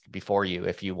task before you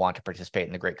if you want to participate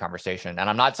in the great conversation. And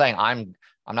I'm not saying I've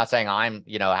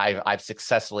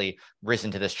successfully risen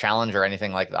to this challenge or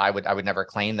anything like that. I would never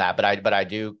claim that, but I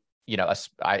do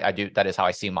I do, that is how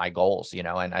I see my goals,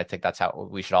 and I think that's how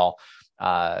we should all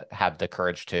have the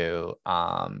courage to,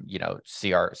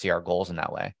 see our goals in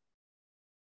that way.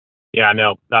 Yeah,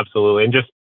 no, absolutely. And just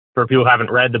for people who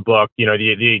haven't read the book,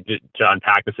 to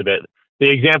unpack this a bit, the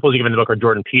examples you give in the book are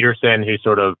Jordan Peterson, who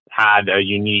sort of had a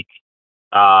unique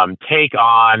take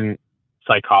on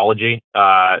psychology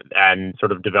and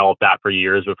sort of developed that for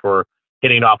years before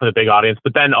hitting it off with a big audience.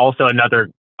 But then also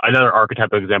another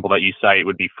archetypal example that you cite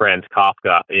would be Franz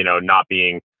Kafka, not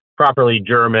being properly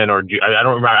German or I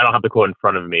don't remember, I don't have the quote in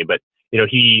front of me, but I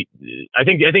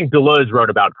think Deleuze wrote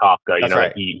about Kafka. That's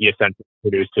right. He essentially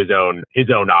produced his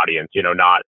own audience.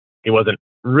 He wasn't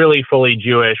really fully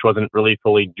Jewish, wasn't really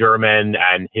fully German,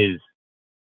 and his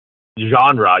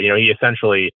genre. He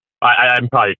essentially, I'm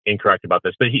probably incorrect about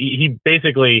this, but he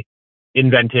basically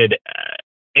invented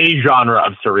a genre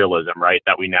of surrealism, right,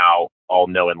 that we now all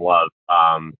know and love.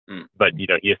 But he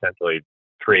essentially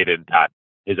created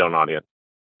his own audience.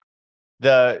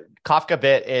 The Kafka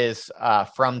bit is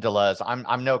from Deleuze.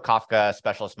 I'm no Kafka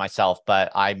specialist myself,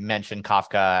 but I mentioned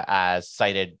Kafka as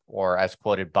cited or as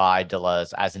quoted by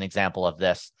Deleuze as an example of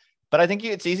this. But I think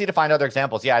it's easy to find other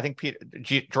examples. Yeah, I think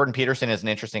Jordan Peterson is an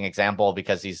interesting example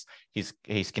because he's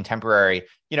contemporary.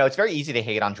 It's very easy to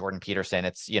hate on Jordan Peterson.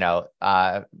 It's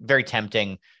very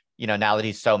tempting. Now that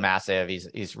he's so massive,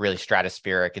 he's really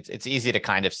stratospheric. It's easy to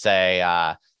kind of say,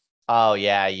 oh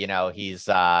yeah, he's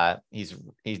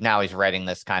writing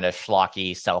this kind of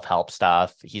schlocky self-help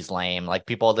stuff. He's lame. Like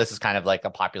this is kind of like a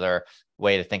popular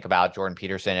way to think about Jordan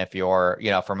Peterson if you're,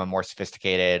 from a more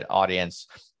sophisticated audience.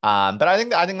 But I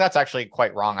think that's actually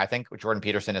quite wrong. I think Jordan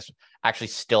Peterson is actually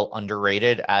still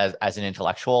underrated as an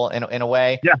intellectual in a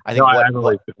way. Yeah, I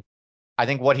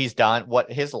think what he's done,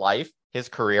 his life, his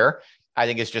career, I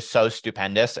think is just so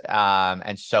stupendous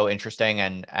and so interesting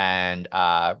and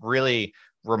really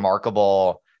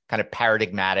remarkable kind of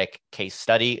paradigmatic case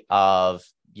study of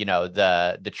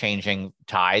the changing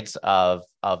tides of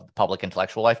public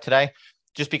intellectual life today.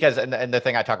 Just because, and the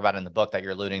thing I talk about in the book that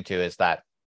you're alluding to is that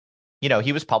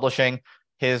he was publishing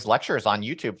his lectures on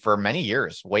YouTube for many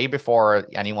years, way before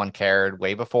anyone cared,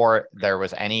 way before there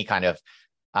was any kind of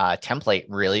template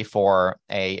really for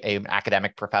an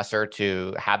academic professor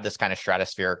to have this kind of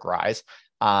stratospheric rise.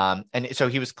 And so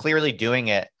he was clearly doing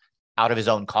it out of his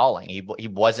own calling. He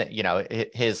wasn't,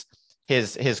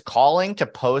 his calling to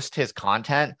post his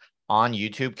content on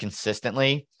YouTube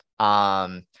consistently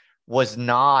was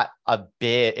not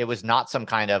it was not some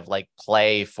kind of like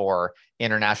play for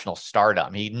international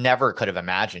stardom. He never could have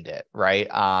imagined it, right?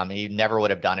 He never would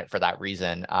have done it for that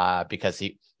reason, because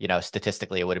he,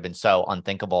 statistically it would have been so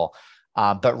unthinkable.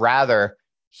 But rather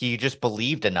he just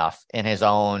believed enough in his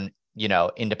own,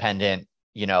 independent,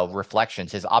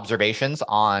 reflections, his observations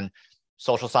on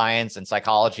social science and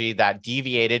psychology that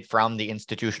deviated from the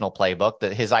institutional playbook,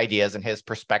 that his ideas and his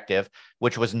perspective,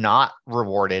 which was not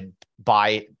rewarded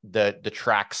by the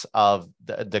tracks of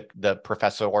the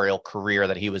professorial career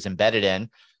that he was embedded in.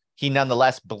 He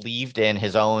nonetheless believed in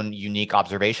his own unique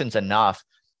observations enough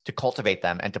to cultivate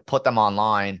them and to put them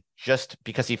online just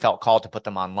because he felt called to put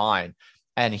them online.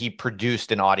 And he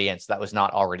produced an audience that was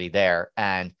not already there.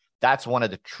 And that's one of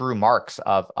the true marks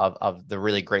of the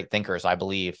really great thinkers, I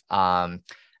believe. And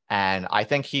I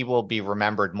think he will be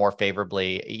remembered more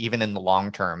favorably, even in the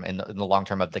long term, in the long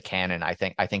term of the canon. I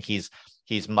think he's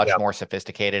much more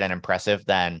sophisticated and impressive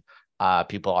than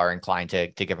people are inclined to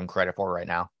give him credit for right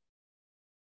now.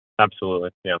 Absolutely.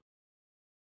 Yeah.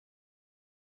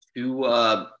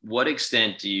 To what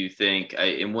extent do you think,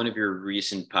 in one of your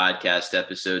recent podcast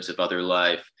episodes of Other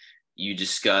Life, you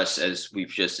discuss, as we've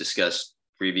just discussed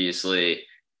previously,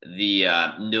 the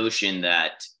notion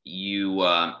that you,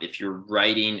 if you're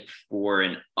writing for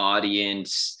an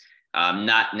audience,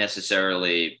 not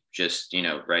necessarily just,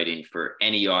 writing for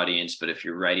any audience, but if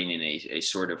you're writing in a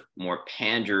sort of more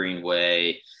pandering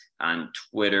way on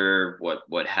Twitter,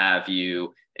 what have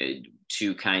you,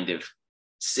 to kind of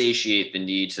satiate the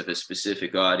needs of a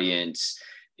specific audience,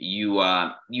 you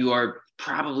are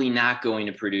probably not going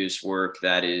to produce work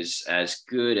that is as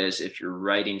good as if you're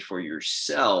writing for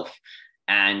yourself.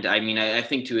 And I mean, I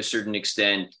think to a certain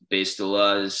extent, based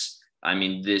Deleuze, I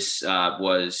mean, this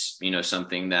was,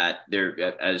 something that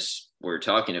there, as we're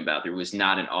talking about, there was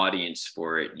not an audience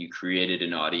for it. You created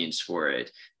an audience for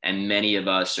it. And many of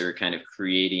us are kind of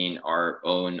creating our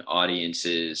own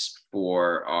audiences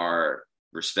for our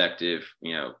respective,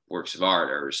 works of art,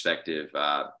 our respective,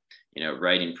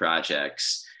 writing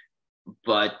projects.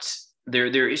 But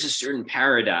there is a certain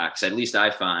paradox, at least I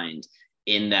find,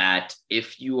 in that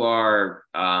if you are,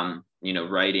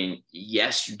 writing,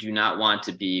 yes, you do not want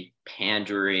to be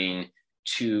pandering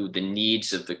to the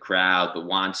needs of the crowd, the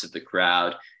wants of the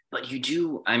crowd. But you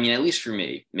do, I mean, at least for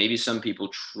me, maybe some people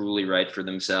truly write for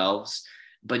themselves,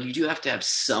 but you do have to have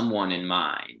someone in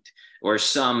mind, or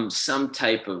some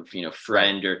type of, you know,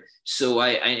 friend. Right. Or so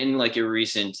I in like a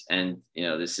recent, and you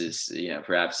know, this is, you know,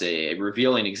 perhaps a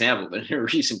revealing example, but in a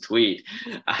recent tweet,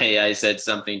 I said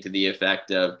something to the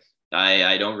effect of,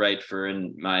 I don't write for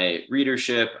my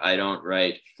readership, I don't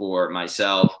write for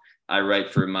myself, I write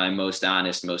for my most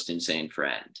honest, most insane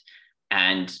friend.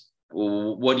 And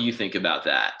what do you think about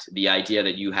that? The idea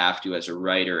that you have to, as a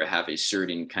writer, have a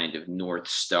certain kind of North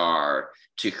Star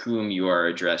to whom you are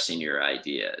addressing your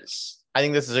ideas? I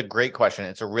think this is a great question.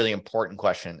 It's a really important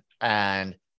question.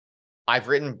 And I've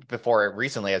written before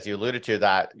recently, as you alluded to,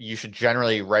 that you should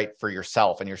generally write for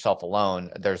yourself and yourself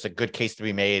alone. There's a good case to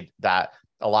be made that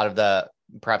a lot of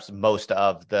perhaps most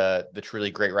of the truly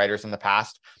great writers in the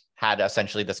past had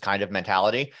essentially this kind of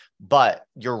mentality. But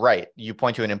you're right. You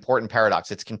point to an important paradox.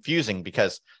 It's confusing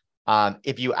because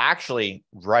if you actually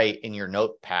write in your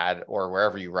notepad or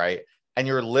wherever you write, and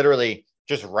you're literally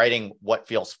just writing what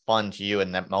feels fun to you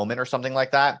in that moment or something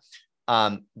like that,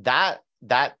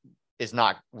 that is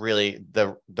not really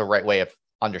the right way of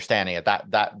understanding it.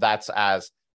 That's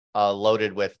as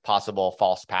loaded with possible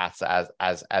false paths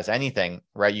as anything,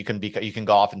 right? You can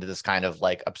go off into this kind of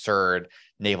like absurd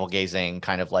navel gazing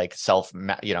kind of like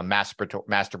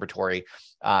masturbatory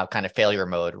kind of failure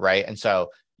mode, right? And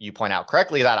so you point out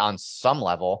correctly that on some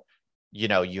level, you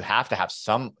know, you have to have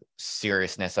some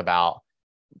seriousness about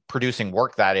producing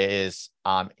work that is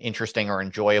interesting or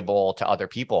enjoyable to other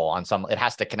people. It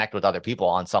has to connect with other people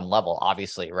on some level,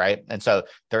 obviously, right? And so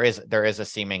there is a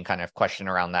seeming kind of question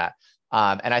around that.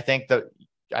 And I think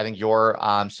your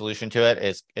solution to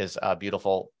it is a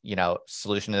beautiful, you know,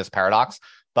 solution to this paradox.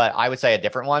 But I would say a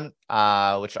different one,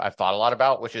 which I've thought a lot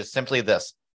about, which is simply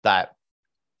this: that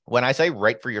when I say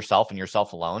write for yourself and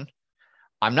yourself alone,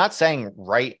 I'm not saying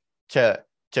write to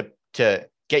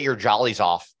get your jollies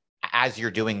off as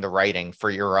you're doing the writing for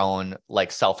your own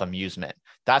like self-amusement.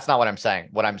 That's not what I'm saying.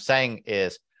 What I'm saying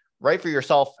is write for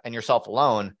yourself and yourself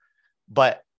alone,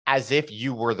 but as if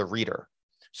you were the reader.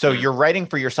 So you're writing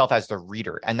for yourself as the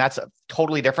reader, and that's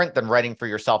totally different than writing for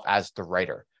yourself as the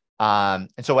writer. And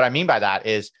so what I mean by that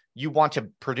is you want to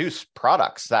produce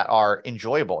products that are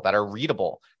enjoyable, that are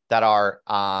readable, that are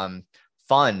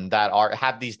fun, that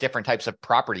have these different types of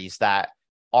properties that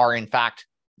are in fact,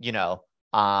 you know,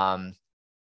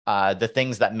 the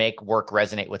things that make work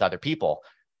resonate with other people.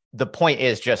 The point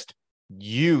is just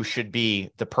you should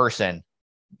be the person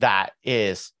that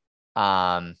is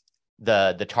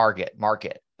the target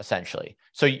market, essentially.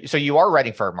 So you are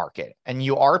writing for a market, and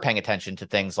you are paying attention to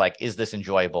things like, is this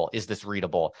enjoyable? Is this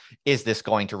readable? Is this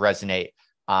going to resonate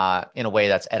in a way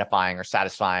that's edifying or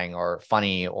satisfying or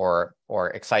funny or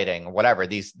exciting or whatever?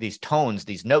 These tones,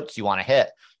 these notes you want to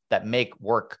hit that make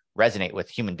work resonate with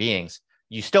human beings.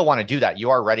 You still want to do that.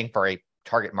 You are writing for a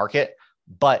target market,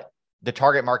 but the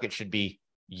target market should be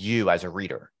you as a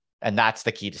reader. And that's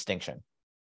the key distinction.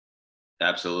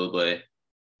 Absolutely.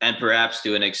 And perhaps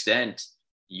to an extent,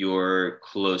 your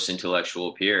close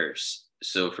intellectual peers.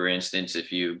 So for instance,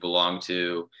 if you belong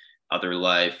to Other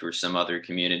Life or some other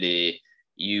community,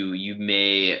 you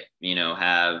may, you know,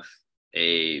 have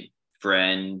a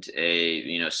friend,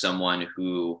 someone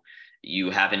who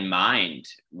you have in mind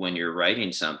when you're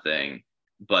writing something.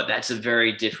 But that's a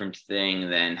very different thing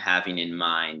than having in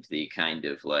mind the kind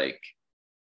of like,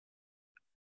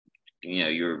 you know,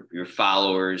 your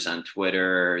followers on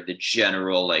Twitter, the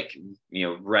general, like, you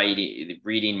know,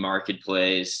 reading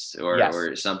marketplace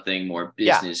or something more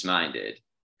business minded.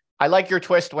 I like your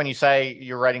twist when you say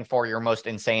you're writing for your most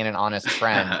insane and honest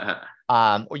friend.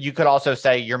 Or you could also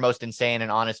say your most insane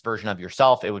and honest version of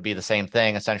yourself. It would be the same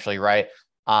thing, essentially, right?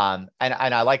 And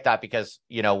I like that because,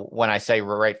 you know, when I say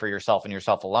write for yourself and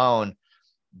yourself alone,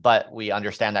 but we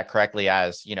understand that correctly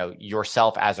as, you know,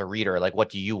 yourself as a reader, like what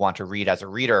do you want to read as a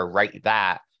reader? Write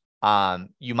that.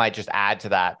 You might just add to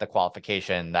that the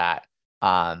qualification that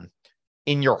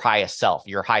in your highest self,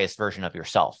 your highest version of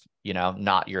yourself, you know,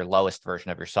 not your lowest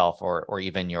version of yourself or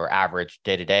even your average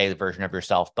day-to-day version of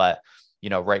yourself, but, you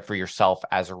know, write for yourself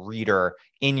as a reader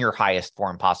in your highest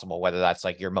form possible, whether that's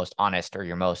like your most honest or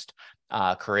your most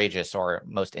courageous or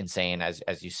most insane, as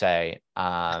you say.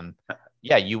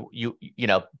 You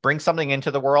know, bring something into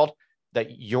the world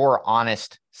that your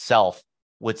honest self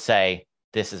would say,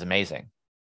 this is amazing.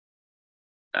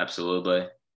 Absolutely.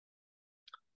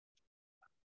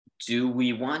 Do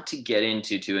we want to get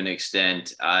into, to an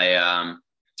extent, I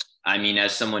mean,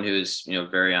 as someone who's, you know,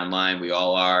 very online, we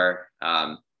all are,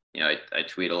 you know, I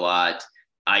tweet a lot.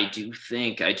 I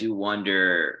do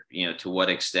wonder, to what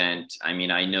extent. I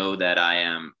mean, I know that I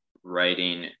am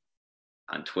writing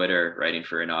on Twitter, writing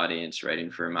for an audience,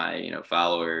 writing for my,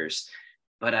 followers,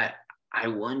 but I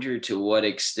wonder to what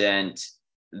extent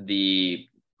the,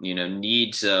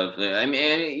 needs of, I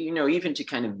mean, even to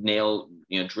kind of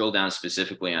drill down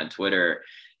specifically on Twitter,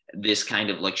 this kind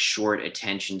of like short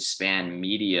attention span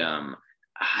medium,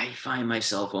 I find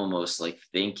myself almost like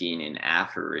thinking in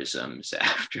aphorisms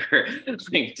after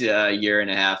like a year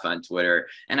and a half on Twitter.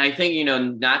 And I think,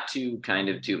 not to kind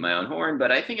of toot my own horn,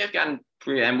 but I think I've gotten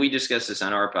pretty, and we discussed this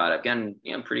on our pod, I've gotten,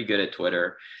 pretty good at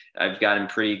Twitter. I've gotten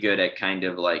pretty good at kind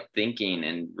of like thinking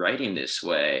and writing this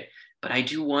way. But I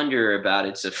do wonder about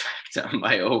its effect on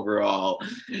my overall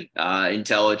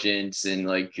intelligence and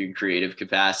like creative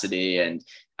capacity. And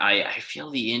I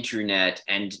feel the internet,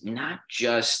 and not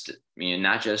just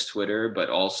Twitter,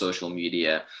 but all social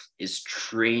media, is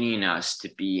training us to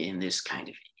be in this kind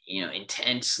of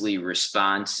intensely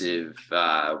responsive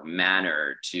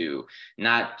manner to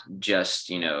not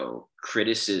just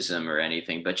criticism or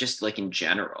anything, but just like in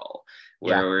general,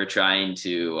 where we're trying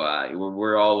to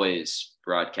we're always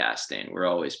broadcasting, we're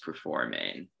always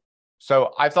performing.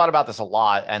 So I've thought about this a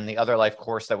lot, and the Other Life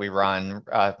course that we run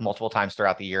multiple times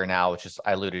throughout the year now, which is,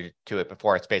 I alluded to it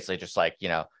before, it's basically just like,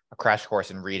 a crash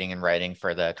course in reading and writing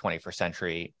for the 21st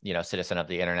century, citizen of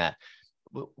the internet.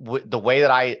 The way that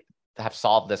I have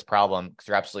solved this problem, because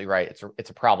you're absolutely right, it's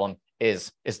a problem,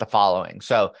 is the following.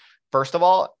 So first of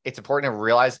all, it's important to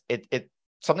realize it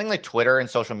something like Twitter and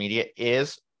social media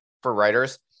is, for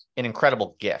writers, an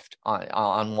incredible gift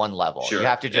on one level. Sure. You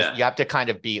have to you have to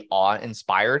kind of be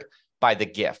awe-inspired by the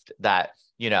gift that,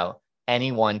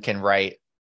 anyone can write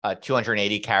a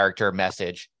 280 character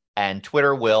message and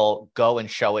Twitter will go and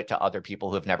show it to other people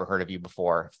who have never heard of you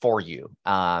before for you.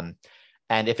 And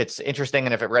if it's interesting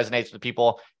and if it resonates with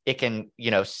people, it can,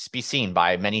 be seen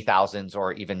by many thousands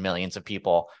or even millions of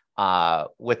people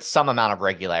with some amount of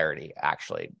regularity,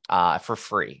 actually, for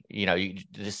free.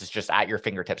 This is just at your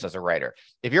fingertips as a writer.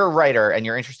 If you're a writer and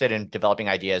you're interested in developing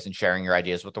ideas and sharing your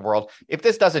ideas with the world, if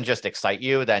this doesn't just excite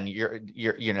you, then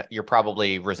you're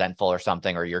probably resentful or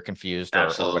something, or you're confused or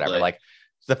whatever. Like,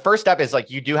 the first step is like,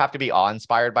 you do have to be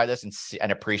awe-inspired by this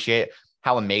and appreciate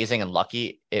how amazing and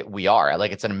lucky we are.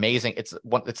 Like, it's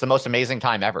the most amazing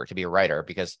time ever to be a writer,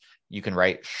 because you can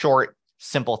write short,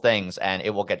 simple things and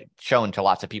it will get shown to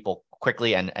lots of people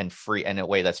quickly and free, in a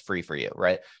way that's free for you,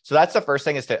 right? So that's the first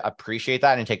thing, is to appreciate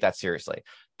that and take that seriously.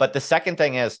 But the second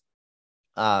thing is,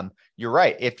 you're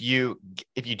right. If you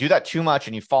do that too much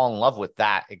and you fall in love with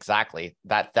that, exactly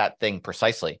that thing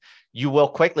precisely, you will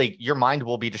quickly, your mind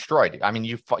will be destroyed. I mean,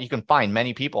 you can find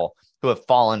many people who have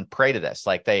fallen prey to this.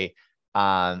 Like,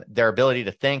 their ability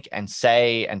to think and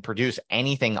say and produce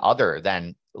anything other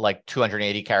than like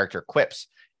 280 character quips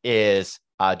is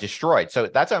destroyed. So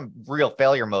that's a real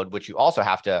failure mode, which you also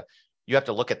have to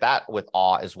look at that with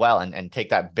awe as well, and take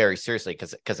that very seriously,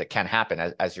 because it can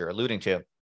happen, as you're alluding to.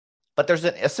 But there's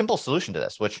a simple solution to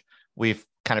this, which we've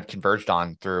kind of converged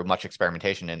on through much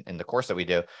experimentation in the course that we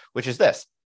do, which is this.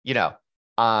 You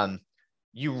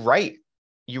read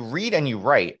and you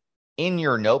write in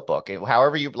your notebook,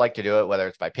 however you'd like to do it, whether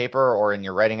it's by paper or in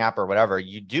your writing app or whatever.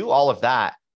 You do all of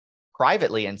that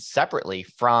privately and separately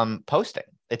from posting.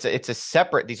 It's a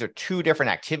separate, these are two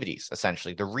different activities,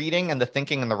 essentially. The reading and the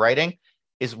thinking and the writing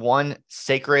is one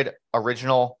sacred,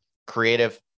 original,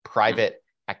 creative, private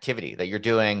activity that you're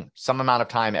doing some amount of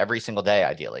time every single day,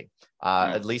 ideally,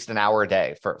 at least an hour a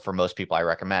day for most people, I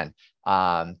recommend.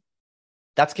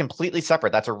 That's completely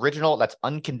separate. That's original. That's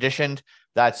unconditioned.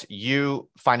 That's you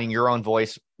finding your own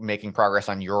voice, making progress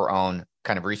on your own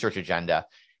kind of research agenda.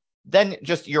 Then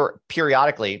just you're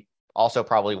periodically, also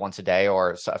probably once a day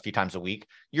or a few times a week,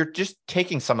 you're just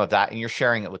taking some of that and you're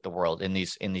sharing it with the world in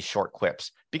these short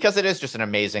quips, because it is just an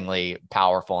amazingly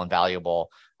powerful and valuable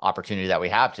opportunity that we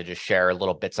have to just share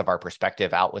little bits of our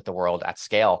perspective out with the world at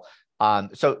scale.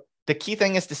 So the key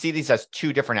thing is to see these as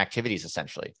two different activities,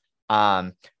 essentially.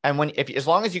 And as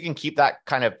long as you can keep that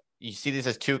kind of, you see these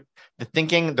as two, the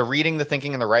thinking, the reading, the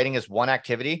thinking, and the writing is one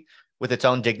activity with its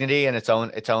own dignity and its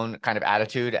own kind of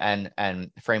attitude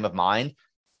and frame of mind.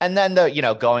 And then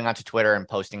going onto Twitter and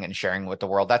posting and sharing with the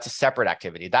world, that's a separate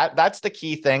activity. That's the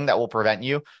key thing that will prevent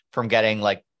you from getting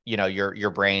like, your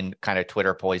brain kind of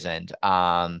Twitter poisoned.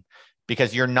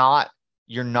 Because you're not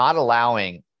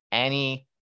allowing any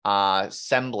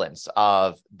semblance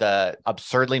of the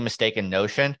absurdly mistaken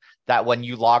notion that when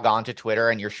you log on to Twitter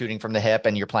and you're shooting from the hip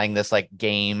and you're playing this like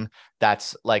game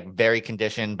that's like very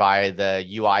conditioned by the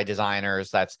UI designers,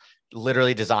 that's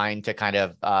literally designed to kind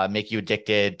of make you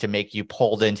addicted, to make you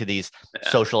pulled into these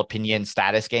social opinion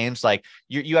status games. Like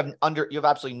you have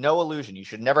absolutely no illusion. You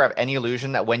should never have any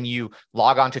illusion that when you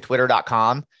log on to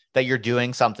twitter.com that you're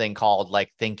doing something called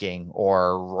like thinking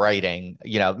or writing.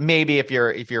 Maybe if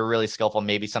you're really skillful,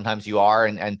 maybe sometimes you are,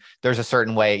 and there's a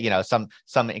certain way,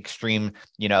 some extreme,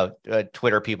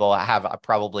 Twitter people have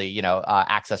probably,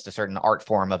 access to certain art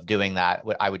form of doing that.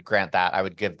 I would grant that. I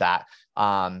would give that.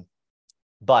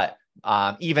 But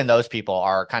even those people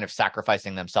are kind of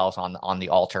sacrificing themselves on the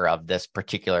altar of this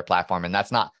particular platform, and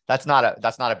that's not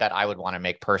a bet I would want to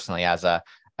make personally as a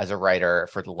writer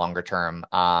for the longer term.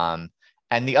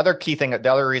 And the other key thing, the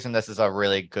other reason this is a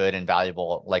really good and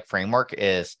valuable like framework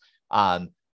is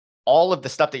all of the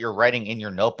stuff that you're writing in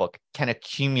your notebook can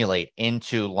accumulate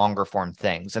into longer form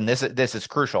things, and this is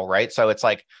crucial, right? So it's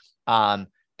like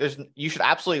you should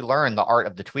absolutely learn the art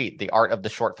of the tweet, the art of the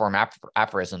short form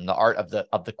aphorism, the art of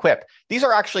the quip. These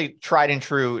are actually tried and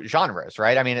true genres,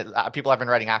 right? I mean, people have been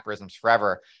writing aphorisms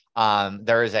forever.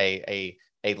 There is a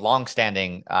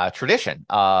longstanding tradition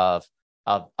of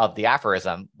the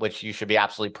aphorism, which you should be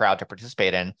absolutely proud to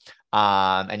participate in,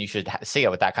 and you should see it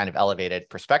with that kind of elevated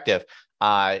perspective.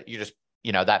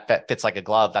 That fits like a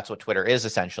glove. That's what Twitter is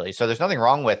essentially. So there's nothing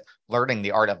wrong with learning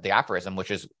the art of the aphorism,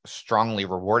 which is strongly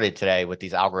rewarded today with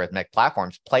these algorithmic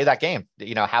platforms. Play that game,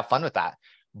 have fun with that.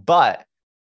 But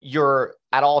you're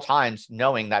at all times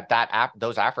knowing that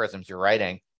those aphorisms you're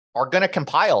writing are going to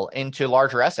compile into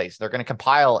larger essays. They're going to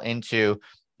compile into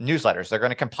newsletters. They're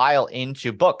going to compile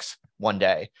into books one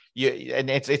day. And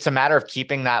it's a matter of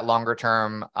keeping that longer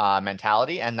term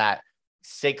mentality and that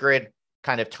sacred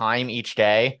kind of time each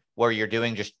day where you're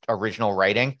doing just original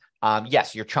writing.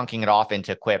 Yes, you're chunking it off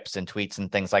into quips and tweets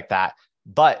and things like that,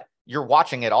 but you're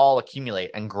watching it all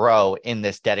accumulate and grow in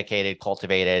this dedicated,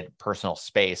 cultivated personal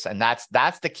space. And that's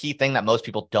the key thing that most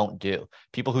people don't do.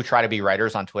 People who try to be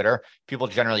writers on Twitter, people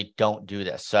generally don't do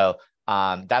this. So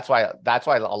that's why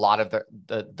a lot of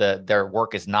their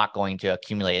work is not going to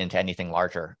accumulate into anything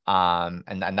larger.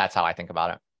 And that's how I think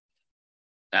about it.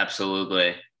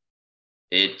 Absolutely.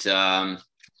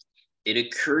 It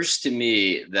occurs to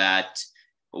me that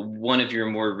one of your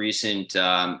more recent,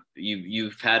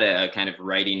 you've had a kind of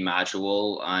writing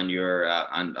module on your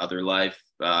on Other Life,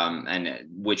 and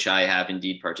which I have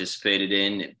indeed participated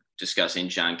in, discussing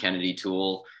John Kennedy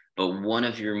Toole. But one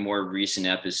of your more recent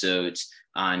episodes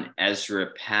on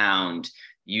Ezra Pound,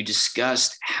 you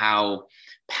discussed how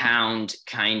Pound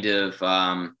kind of,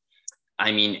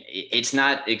 it's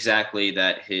not exactly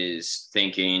that his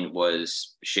thinking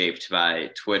was shaped by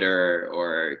Twitter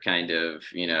or kind of,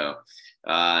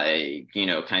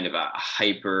 kind of a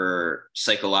hyper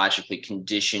psychologically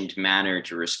conditioned manner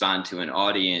to respond to an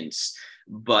audience,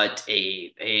 but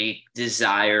a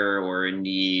desire or a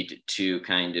need to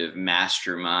kind of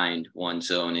mastermind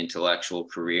one's own intellectual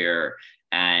career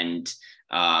and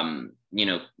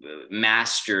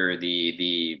master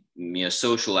the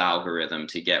social algorithm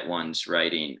to get one's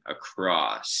writing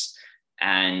across.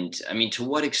 And I mean, to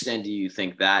what extent do you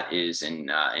think that is an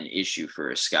issue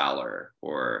for a scholar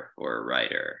or a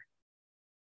writer?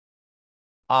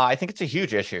 I think it's a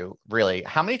huge issue, really.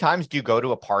 How many times do you go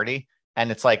to a party and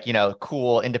it's like,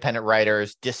 cool independent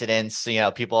writers, dissidents,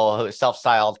 people who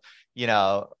self-styled,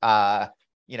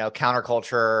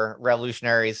 counterculture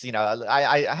revolutionaries.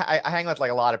 I hang with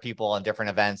like a lot of people in different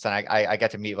events, and I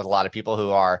get to meet with a lot of people who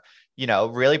are,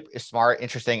 really smart,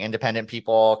 interesting, independent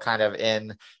people kind of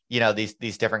in,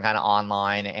 these different kind of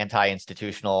online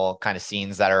anti-institutional kind of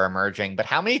scenes that are emerging. But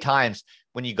how many times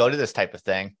when you go to this type of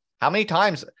thing, how many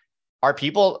times are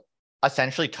people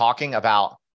essentially talking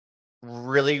about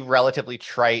really relatively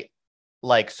trite,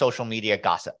 like social media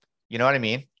gossip? You know what I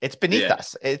mean? It's beneath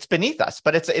us. It's beneath us,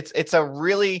 but it's a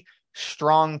really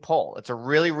strong pull. It's a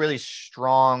really, really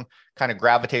strong kind of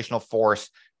gravitational force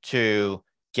to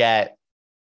get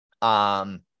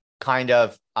kind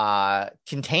of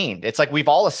contained. It's like we've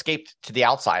all escaped to the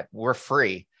outside. We're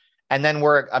free. And then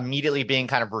we're immediately being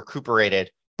kind of recuperated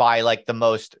by like the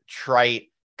most trite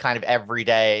kind of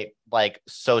everyday, like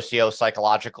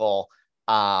socio-psychological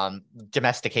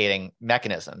domesticating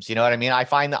mechanisms. You know what I mean? I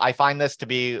find this to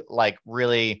be like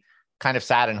really kind of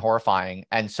sad and horrifying.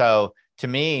 And so to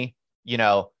me,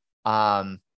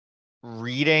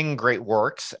 reading great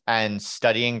works and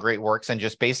studying great works and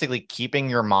just basically keeping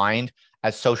your mind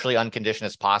as socially unconditioned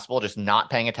as possible, just not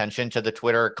paying attention to the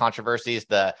Twitter controversies,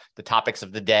 the topics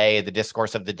of the day, the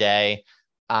discourse of the day,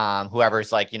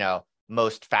 whoever's like,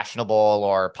 most fashionable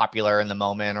or popular in the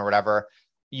moment or whatever.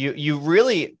 You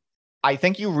really I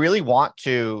think you really want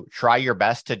to try your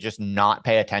best to just not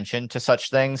pay attention to such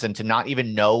things and to not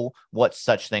even know what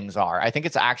such things are. I think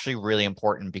it's actually really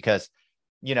important because,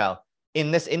 you know,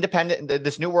 in this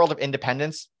new world of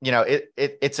independence, you know,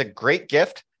 it's a great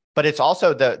gift, but it's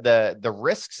also the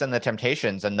risks and the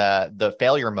temptations and the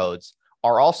failure modes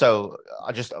are also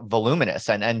just voluminous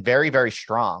and very, very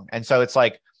strong. And so it's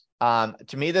like,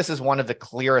 to me, this is one of the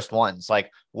clearest ones.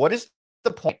 Like, what is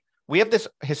the point? We have this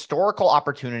historical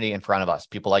opportunity in front of us,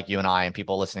 people like you and I and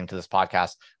people listening to this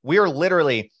podcast. We are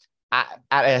literally at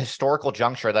a historical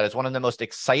juncture that is one of the most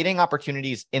exciting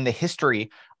opportunities in the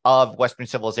history of Western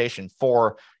civilization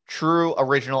for true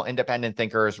original independent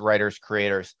thinkers, writers,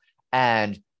 creators.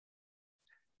 And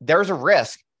there's a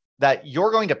risk that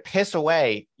you're going to piss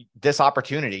away this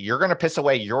opportunity. You're going to piss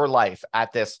away your life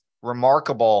at this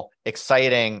remarkable,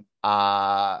 exciting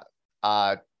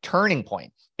turning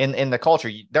point in the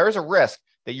culture. There's a risk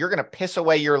that you're going to piss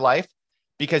away your life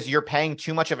because you're paying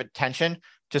too much of attention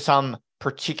to some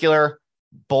particular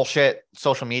bullshit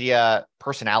social media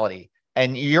personality.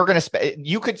 And you're going to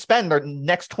you could spend the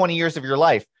next 20 years of your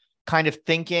life kind of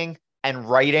thinking and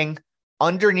writing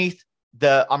underneath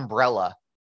the umbrella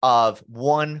of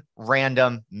one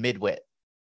random midwit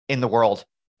in the world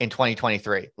in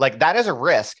 2023. Like, that is a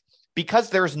risk because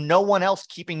there's no one else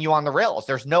keeping you on the rails.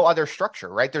 There's no other structure,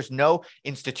 right? There's no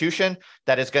institution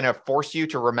that is going to force you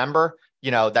to remember, you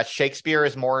know, that Shakespeare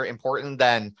is more important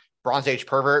than Bronze Age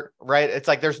pervert, right? It's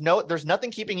like, there's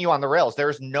nothing keeping you on the rails.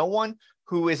 There's no one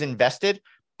who is invested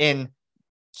in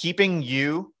keeping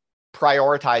you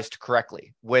prioritized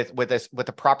correctly with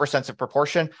a proper sense of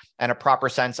proportion and a proper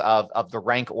sense of the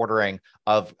rank ordering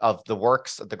of the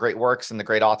works, the great works and the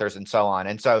great authors and so on.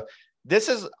 And so this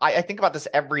is, I think about this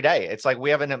every day. It's like we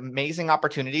have an amazing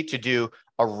opportunity to do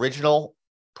original,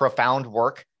 profound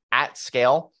work at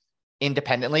scale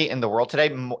independently in the world today,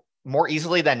 more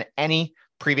easily than any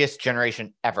previous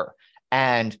generation ever.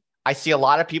 And I see a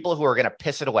lot of people who are going to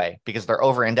piss it away because they're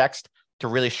over-indexed to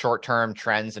really short-term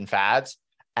trends and fads.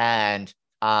 And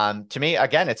to me,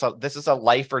 again, this is a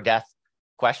life or death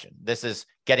question. This is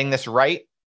getting this right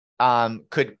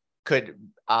could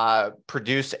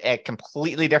produce a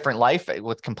completely different life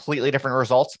with completely different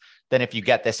results than if you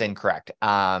get this incorrect.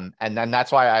 And then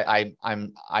that's why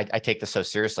I take this so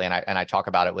seriously and I talk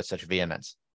about it with such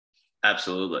vehemence.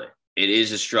 Absolutely. It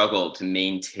is a struggle to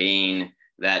maintain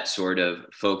that sort of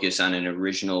focus on an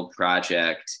original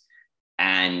project,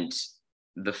 and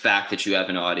the fact that you have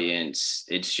an audience,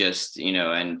 it's just, you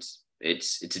know, and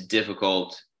it's a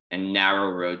difficult and narrow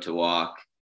road to walk,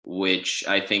 which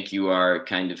I think you are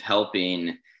kind of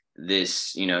helping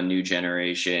this, you know, new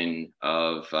generation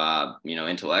of, you know,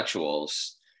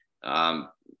 intellectuals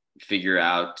figure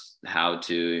out how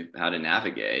to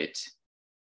navigate.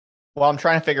 Well, I'm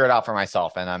trying to figure it out for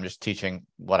myself, and I'm just teaching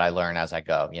what I learn as I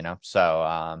go, you know?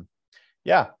 So,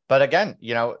 yeah, but again,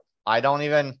 you know, I don't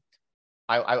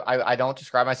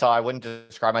describe myself. I wouldn't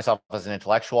describe myself as an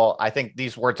intellectual. I think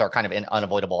these words are kind of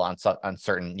unavoidable on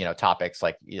certain, you know, topics.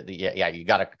 Like, yeah, you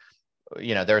got to,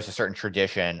 you know, there's a certain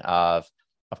tradition of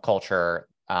culture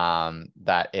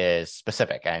that is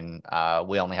specific, and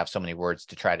we only have so many words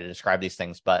to try to describe these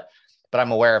things. But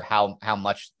I'm aware of how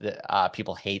much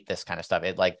people hate this kind of stuff.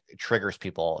 It like triggers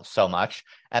people so much,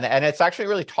 and it's actually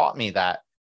really taught me that,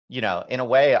 you know, in a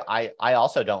way, I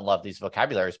also don't love these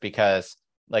vocabularies because,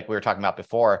 like we were talking about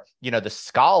before, you know, the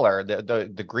scholar,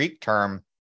 the Greek term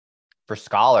for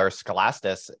scholar,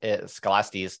 scholastes,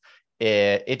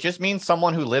 it just means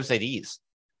someone who lives at ease.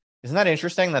 Isn't that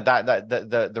interesting that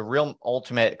the real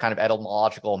ultimate kind of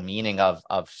etymological meaning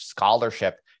of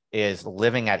scholarship is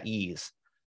living at ease?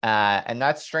 And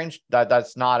that's strange.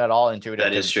 That's not at all intuitive.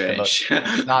 That is strange.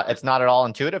 It's not at all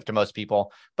intuitive to most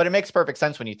people, but it makes perfect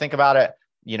sense when you think about it.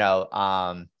 You know,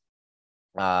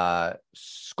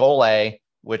 skole,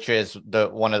 which is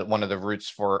one of the roots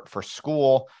for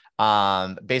school,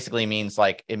 basically means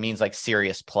like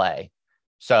serious play.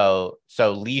 So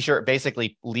leisure,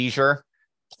 basically leisure,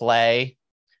 play,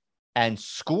 and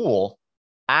school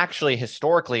actually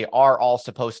historically are all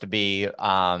supposed to be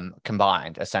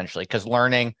combined, essentially, because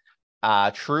learning,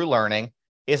 true learning,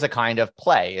 is a kind of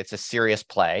play. It's a serious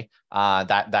play.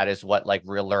 That is what like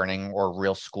real learning or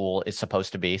real school is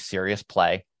supposed to be, serious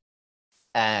play.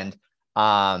 And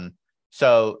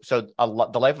so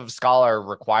the life of a scholar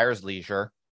requires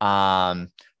leisure.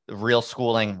 Real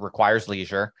schooling requires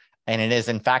leisure, and it is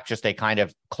in fact just a kind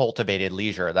of cultivated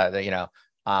leisure that you know.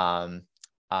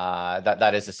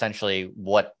 That is essentially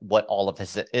what all of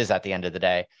this is at the end of the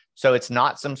day. So it's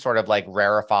not some sort of like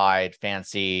rarefied,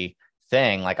 fancy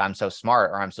thing like I'm so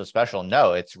smart or I'm so special.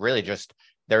 No, it's really just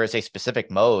there is a specific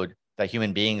mode that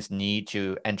human beings need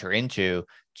to enter into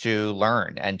to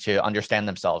learn and to understand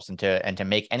themselves and to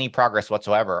make any progress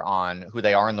whatsoever on who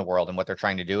they are in the world and what they're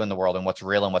trying to do in the world and what's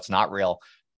real and what's not real,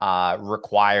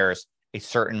 requires a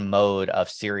certain mode of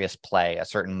serious play, a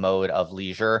certain mode of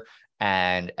leisure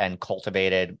and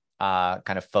cultivated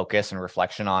kind of focus and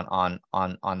reflection on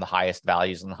the highest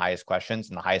values and the highest questions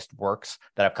and the highest works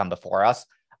that have come before us.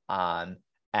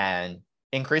 And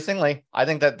increasingly, I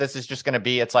think that this is just going to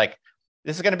be,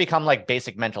 this is going to become like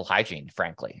basic mental hygiene,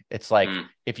 frankly. It's like,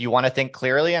 if you want to think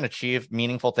clearly and achieve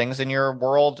meaningful things in your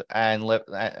world and live,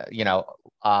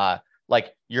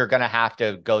 like you're going to have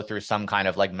to go through some kind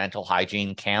of like mental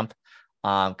hygiene camp,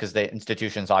 because the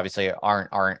institutions obviously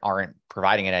aren't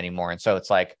providing it anymore. And so it's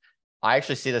like, I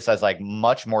actually see this as like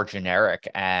much more generic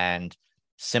and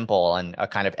simple and a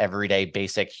kind of everyday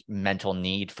basic mental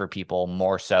need for people,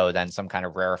 more so than some kind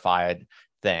of rarefied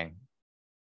thing.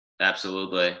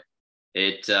 Absolutely.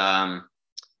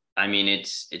 I mean,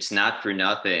 it's not for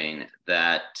nothing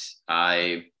that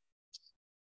I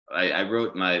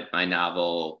wrote my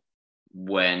novel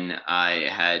when I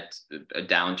had a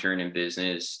downturn in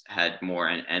business, had more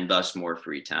and thus more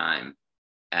free time.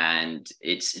 And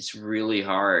it's really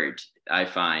hard, I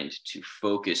find, to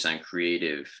focus on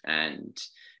creative and,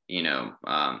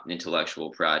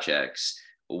 intellectual projects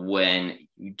when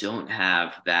you don't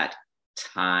have that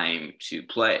time to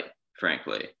play,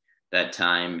 frankly, that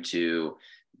time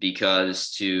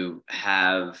because to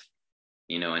have,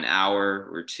 an hour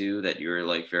or two that you're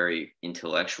like very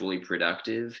intellectually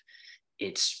productive,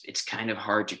 it's kind of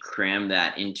hard to cram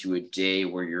that into a day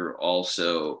where you're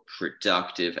also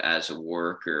productive as a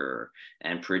worker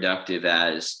and productive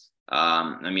as,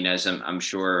 as I'm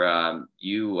sure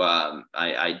you,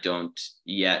 I don't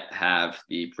yet have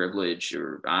the privilege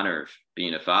or honor of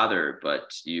being a father,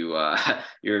 but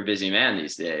you're a busy man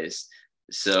these days.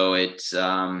 So it's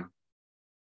hard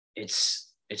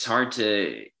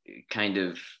to kind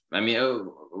of,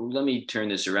 let me turn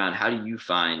this around. How do you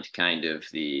find kind of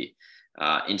the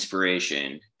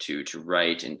inspiration to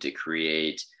write and to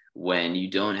create when you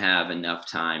don't have enough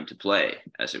time to play,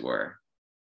 as it were?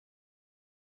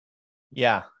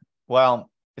 Yeah, well,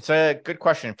 it's a good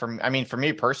question. For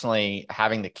me personally,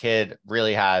 having the kid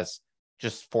really has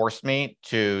just forced me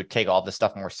to take all this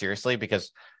stuff more seriously,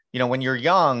 because, when you're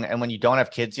young and when you don't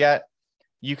have kids yet,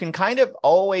 you can kind of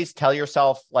always tell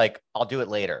yourself like, I'll do it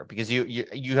later, because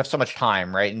you have so much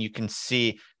time, right? And you can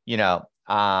see,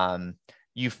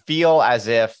 you feel as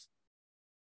if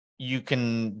you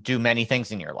can do many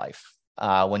things in your life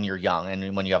when you're young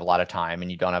and when you have a lot of time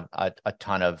and you don't have a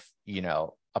ton of,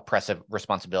 oppressive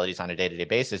responsibilities on a day-to-day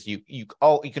basis. You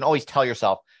can always tell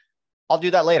yourself, I'll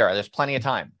do that later. There's plenty of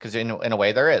time, because in a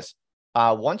way there is.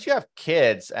 Once you have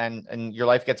kids and your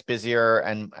life gets busier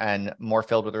and more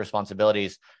filled with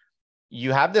responsibilities,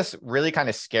 you have this really kind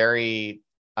of scary,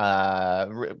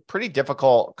 pretty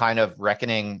difficult kind of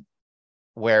reckoning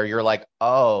where you're like,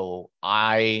 oh,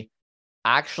 I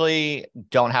actually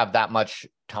don't have that much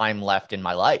time left in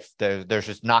my life. There's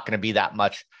just not going to be that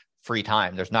much free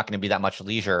time. There's not going to be that much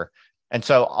leisure. And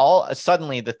so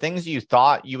suddenly the things you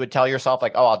thought you would tell yourself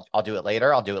like, oh, I'll do it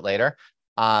later. I'll do it later.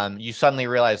 You suddenly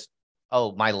realize,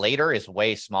 oh, my later is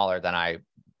way smaller than I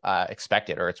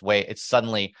expected, or it's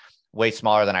suddenly way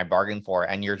smaller than I bargained for.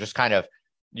 And you're just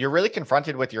you're really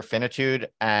confronted with your finitude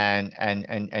and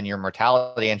your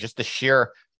mortality, and just the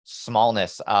sheer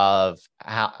smallness of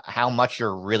how much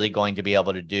you're really going to be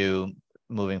able to do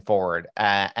moving forward.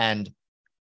 But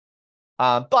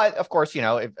of course, if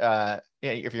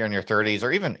you're in your 30s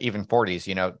or even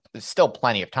 40s, there's still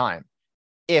plenty of time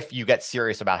if you get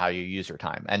serious about how you use your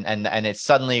time. And it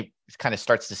suddenly kind of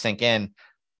starts to sink in.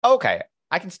 Okay,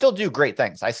 I can still do great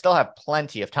things. I still have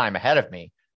plenty of time ahead of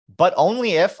me, but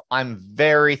only if I'm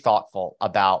very thoughtful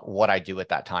about what I do at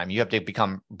that time. You have to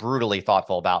become brutally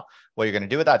thoughtful about what you're going to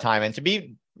do at that time. And to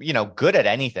be, good at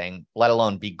anything, let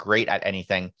alone be great at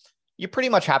anything, you pretty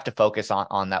much have to focus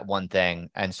on that one thing.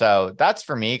 And so that's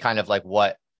for me kind of like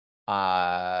what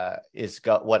I've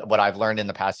learned in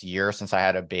the past year since I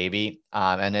had a baby.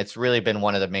 And it's really been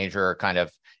one of the major kind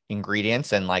of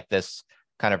ingredients and like this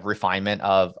kind of refinement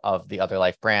of the Other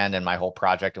Life brand and my whole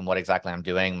project and what exactly I'm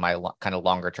doing. My kind of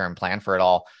longer term plan for it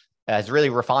all is really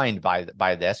refined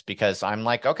by this, because I'm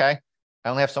like, okay, I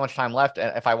only have so much time left.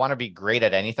 And if I want to be great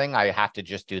at anything, I have to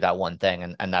just do that one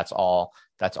thing. And that's all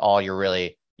you're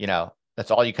really,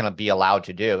 that's all you can be allowed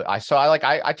to do. I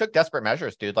took desperate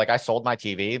measures, dude. Like I sold my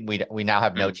TV. We now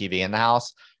have no TV in the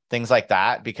house, things like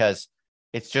that, because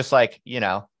it's just like,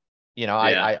 You know,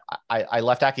 Yeah. I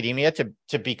left academia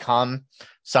to become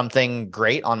something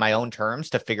great on my own terms,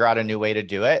 to figure out a new way to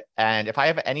do it. And if I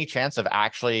have any chance of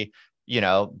actually,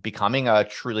 becoming a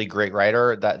truly great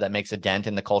writer that makes a dent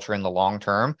in the culture in the long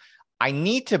term, I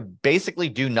need to basically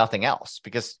do nothing else,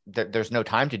 because there's no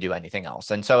time to do anything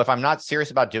else. And so if I'm not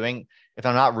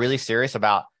really serious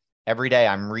about every day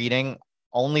I'm reading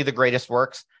only the greatest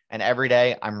works, and every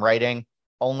day I'm writing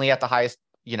only at the highest,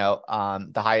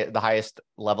 the highest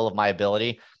level of my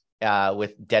ability,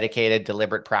 with dedicated,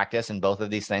 deliberate practice in both of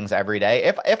these things every day.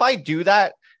 If I do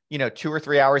that, 2 or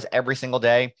 3 hours every single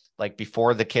day, like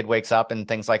before the kid wakes up and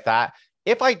things like that,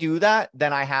 if I do that,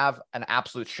 then I have an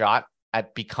absolute shot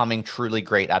at becoming truly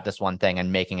great at this one thing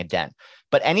and making a dent.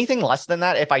 But anything less than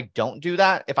that, if I don't do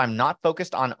that, if I'm not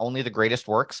focused on only the greatest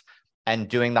works and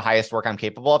doing the highest work I'm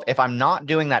capable of, if I'm not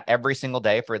doing that every single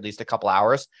day for at least a couple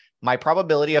hours, my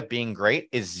probability of being great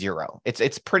is zero.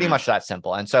 It's pretty much that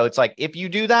simple. And so it's like, if you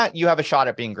do that, you have a shot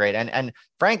at being great. And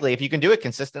frankly, if you can do it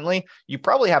consistently, you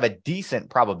probably have a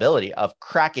decent probability of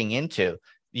cracking into,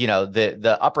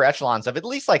 the upper echelons of at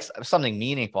least like something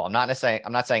meaningful. I'm not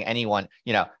saying anyone,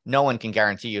 no one can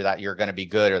guarantee you that you're going to be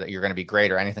good or that you're going to be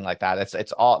great or anything like that.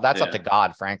 It's all that's up to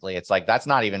God, frankly. It's like, that's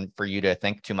not even for you to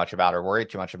think too much about or worry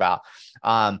too much about.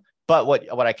 But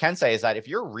what I can say is that if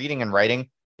you're reading and writing,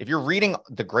 if you're reading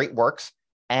the great works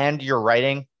and you're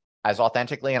writing as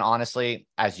authentically and honestly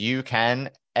as you can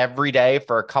every day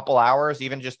for a couple hours,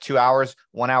 even just 2 hours,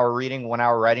 1 hour reading, 1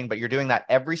 hour writing, but you're doing that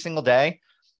every single day,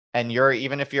 and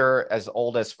even if you're as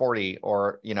old as 40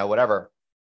 or, whatever,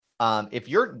 if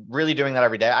you're really doing that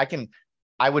every day,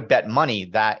 I would bet money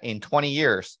that in 20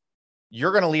 years,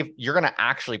 you're going to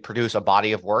actually produce a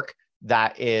body of work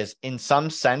that is, in some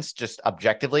sense, just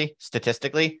objectively,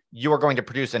 statistically, you are going to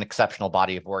produce an exceptional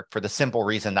body of work, for the simple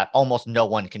reason that almost no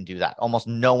one can do that. Almost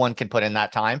no one can put in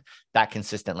that time that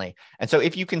consistently. And so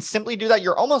if you can simply do that,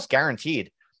 you're almost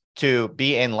guaranteed to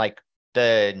be in like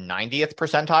the 90th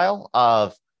percentile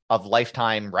of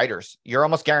lifetime writers. You're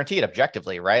almost guaranteed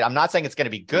objectively, right? I'm not saying it's going to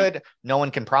be good. No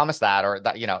one can promise that, or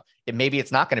that, maybe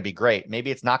it's not going to be great. Maybe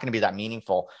it's not going to be that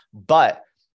meaningful, but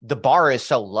the bar is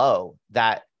so low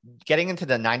that getting into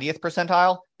the 90th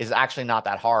percentile is actually not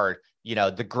that hard.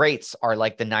 The greats are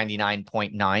like the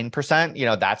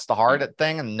 99.9%, that's the hard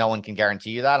thing. And no one can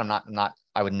guarantee you that.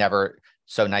 I would never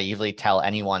so naively tell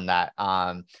anyone that,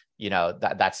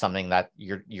 that's something that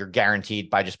you're guaranteed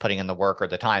by just putting in the work or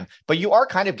the time, but you are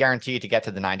kind of guaranteed to get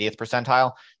to the 90th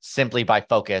percentile simply by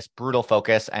brutal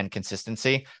focus and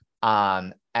consistency.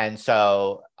 And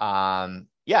so,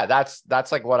 yeah,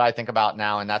 that's like what I think about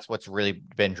now. And that's what's really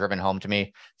been driven home to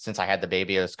me since I had the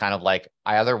baby. It was kind of like,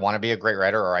 I either want to be a great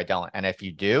writer or I don't. And if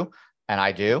you do, and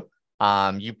I do,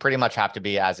 you pretty much have to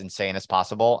be as insane as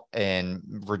possible in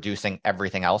reducing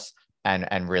everything else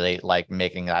and really like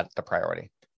making that the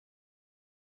priority.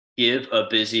 Give a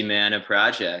busy man a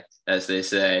project, as they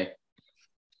say.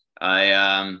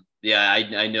 I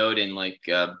note in like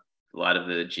a lot of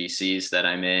the GCs that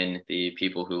I'm in, the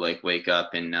people who like wake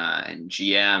up and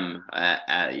GM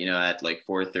at like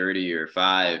 4:30 or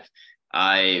 5.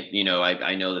 I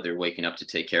know that they're waking up to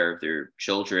take care of their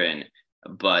children,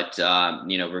 but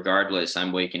regardless,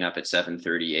 I'm waking up at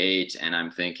 7:38 and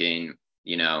I'm thinking,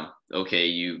 okay,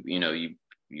 you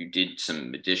did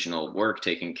some additional work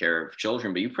taking care of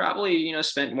children, but you probably,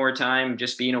 spent more time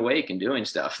just being awake and doing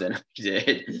stuff than I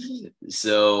did.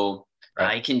 So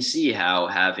right. I can see how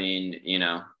having,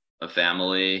 a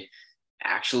family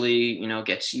actually,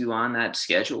 gets you on that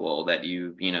schedule that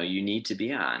you need to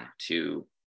be on to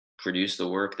produce the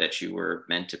work that you were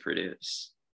meant to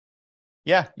produce.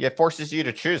 Yeah. It forces you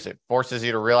to choose. It forces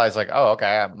you to realize like, oh,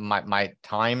 okay, my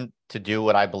time to do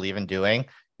what I believe in doing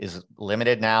is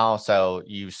limited now. So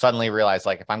you suddenly realize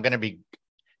like, if I'm going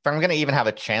to even have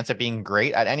a chance at being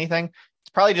great at anything,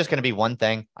 it's probably just going to be one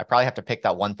thing. I probably have to pick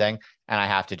that one thing, and I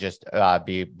have to just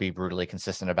be brutally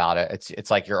consistent about it.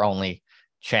 It's like your only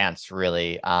chance,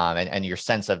 really. And your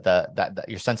sense of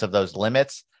your sense of those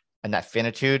limits and that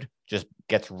finitude just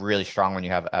gets really strong when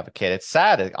you have a kid. It's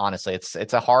sad, honestly.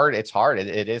 It's hard.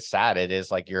 It is sad. It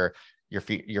is like your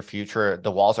future,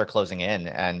 the walls are closing in,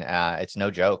 and it's no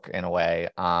joke in a way.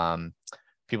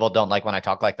 People don't like when I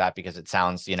talk like that because it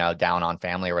sounds, down on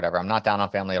family or whatever. I'm not down on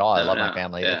family at all. I love my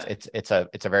family. Yeah. It's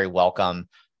a very welcome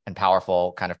and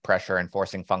powerful kind of pressure and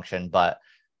forcing function, but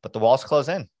the walls close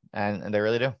in, and they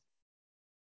really do.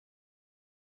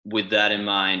 With that in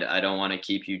mind, I don't want to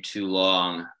keep you too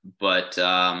long, but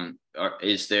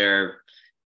is there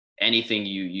anything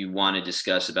you want to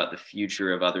discuss about the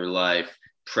future of Other Life,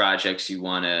 projects you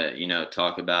want to,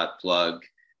 talk about, plug?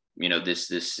 This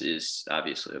is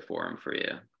obviously a forum for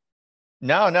you.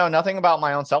 No, nothing about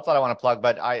my own self that I want to plug,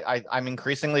 but I'm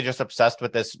increasingly just obsessed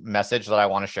with this message that I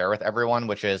want to share with everyone,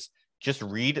 which is just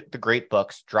read the great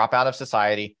books, drop out of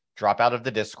society, drop out of the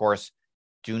discourse.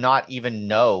 Do not even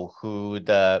know who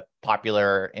the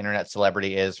popular internet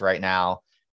celebrity is right now.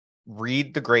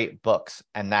 Read the great books,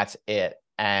 and that's it.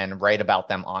 And write about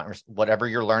them on whatever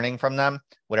you're learning from them,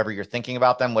 whatever you're thinking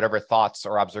about them, whatever thoughts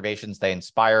or observations they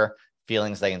inspire,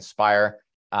 feelings they inspire.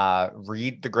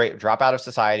 Drop out of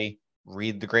society,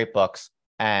 read the great books,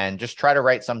 and just try to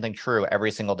write something true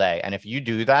every single day. And if you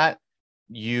do that,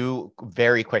 you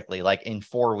very quickly, like in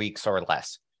 4 weeks or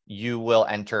less, you will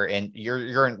enter in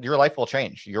your life will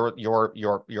change.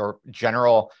 Your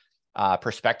general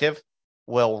perspective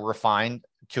will refine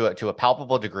to a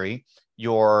palpable degree.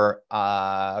 Your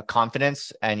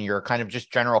confidence and your kind of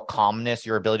just general calmness,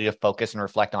 your ability to focus and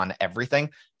reflect on everything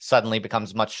suddenly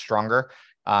becomes much stronger.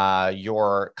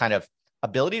 Your kind of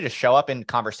ability to show up in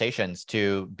conversations,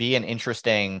 to be an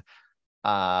interesting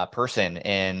person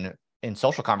in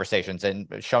social conversations, and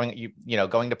showing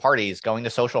going to parties, going to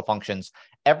social functions,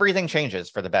 everything changes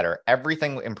for the better.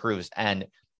 Everything improves, and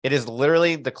it is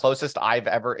literally the closest I've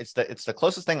ever. It's the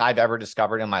closest thing I've ever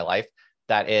discovered in my life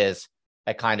that is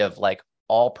a kind of like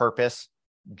all-purpose,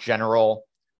 general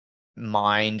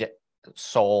mind,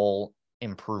 soul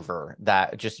improver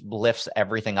that just lifts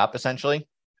everything up essentially.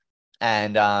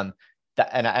 And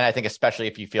and I think especially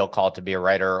if you feel called to be a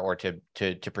writer or to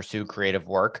pursue creative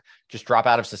work, just drop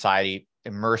out of society,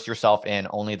 immerse yourself in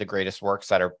only the greatest works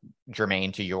that are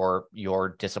germane to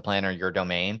your discipline or your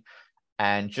domain,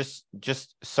 and just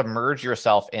submerge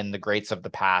yourself in the greats of the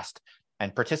past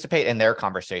and participate in their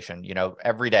conversation.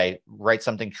 Every day, write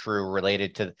something true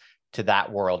related to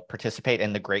that world. Participate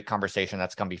in the great conversation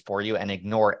that's come before you, and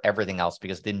ignore everything else,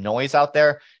 because the noise out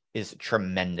there is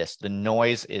tremendous.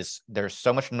 There's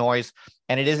so much noise,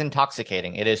 and it is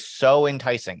intoxicating. It is so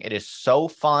enticing. It is so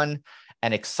fun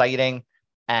and exciting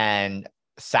and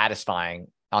satisfying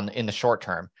in the short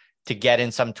term to get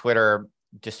in some Twitter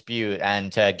dispute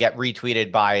and to get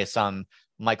retweeted by some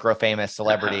micro famous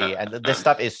celebrity. And this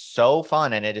stuff is so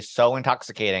fun, and it is so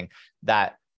intoxicating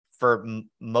that for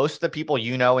most of the people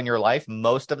in your life,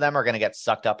 most of them are going to get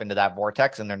sucked up into that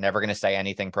vortex, and they're never going to say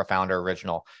anything profound or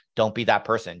original. Don't be that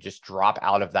person. Just drop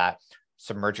out of that,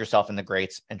 submerge yourself in the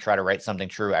greats, and try to write something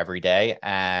true every day.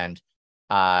 And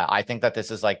I think that this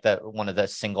is like one of the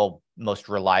single most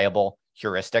reliable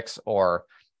heuristics or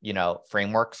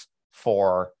frameworks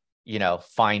for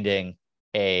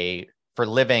for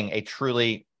living a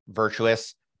truly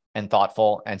virtuous and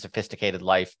thoughtful and sophisticated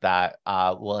life that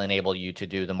will enable you to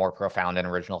do the more profound and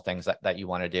original things that you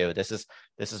want to do. This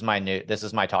is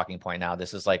my talking point now.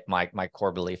 This is like my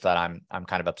core belief that I'm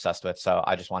kind of obsessed with. So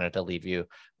I just wanted to leave you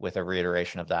with a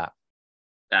reiteration of that.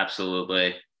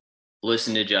 Absolutely.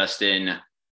 Listen to Justin,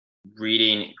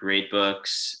 reading great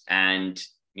books, and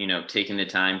taking the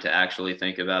time to actually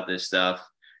think about this stuff.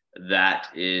 That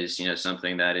is,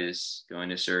 something that is going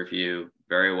to serve you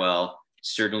very well.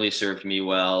 Certainly served me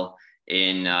well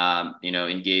in,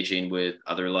 engaging with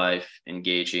Other Life,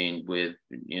 engaging with,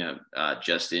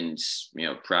 Justin's,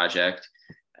 project.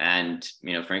 And,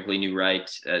 frankly, New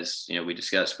Right, as, we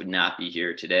discussed, would not be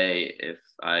here today if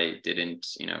I didn't,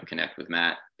 connect with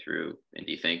Matt through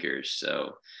Indie Thinkers.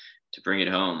 So to bring it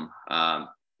home,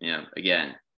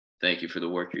 again, thank you for the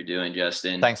work you're doing,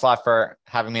 Justin. Thanks a lot for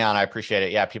having me on. I appreciate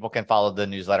it. Yeah, people can follow the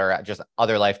newsletter at just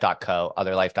otherlife.co,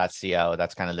 otherlife.co.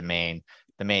 That's kind of the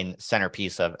main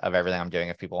centerpiece of everything I'm doing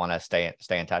if people want to stay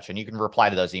in touch. And you can reply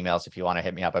to those emails if you want to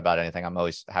hit me up about anything. I'm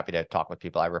always happy to talk with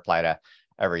people. I reply to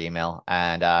every email.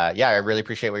 And I really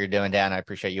appreciate what you're doing, Dan. I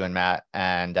appreciate you and Matt.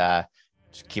 And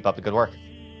just keep up the good work.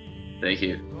 Thank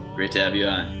you. Great to have you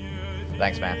on.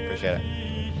 Thanks, man. Appreciate it.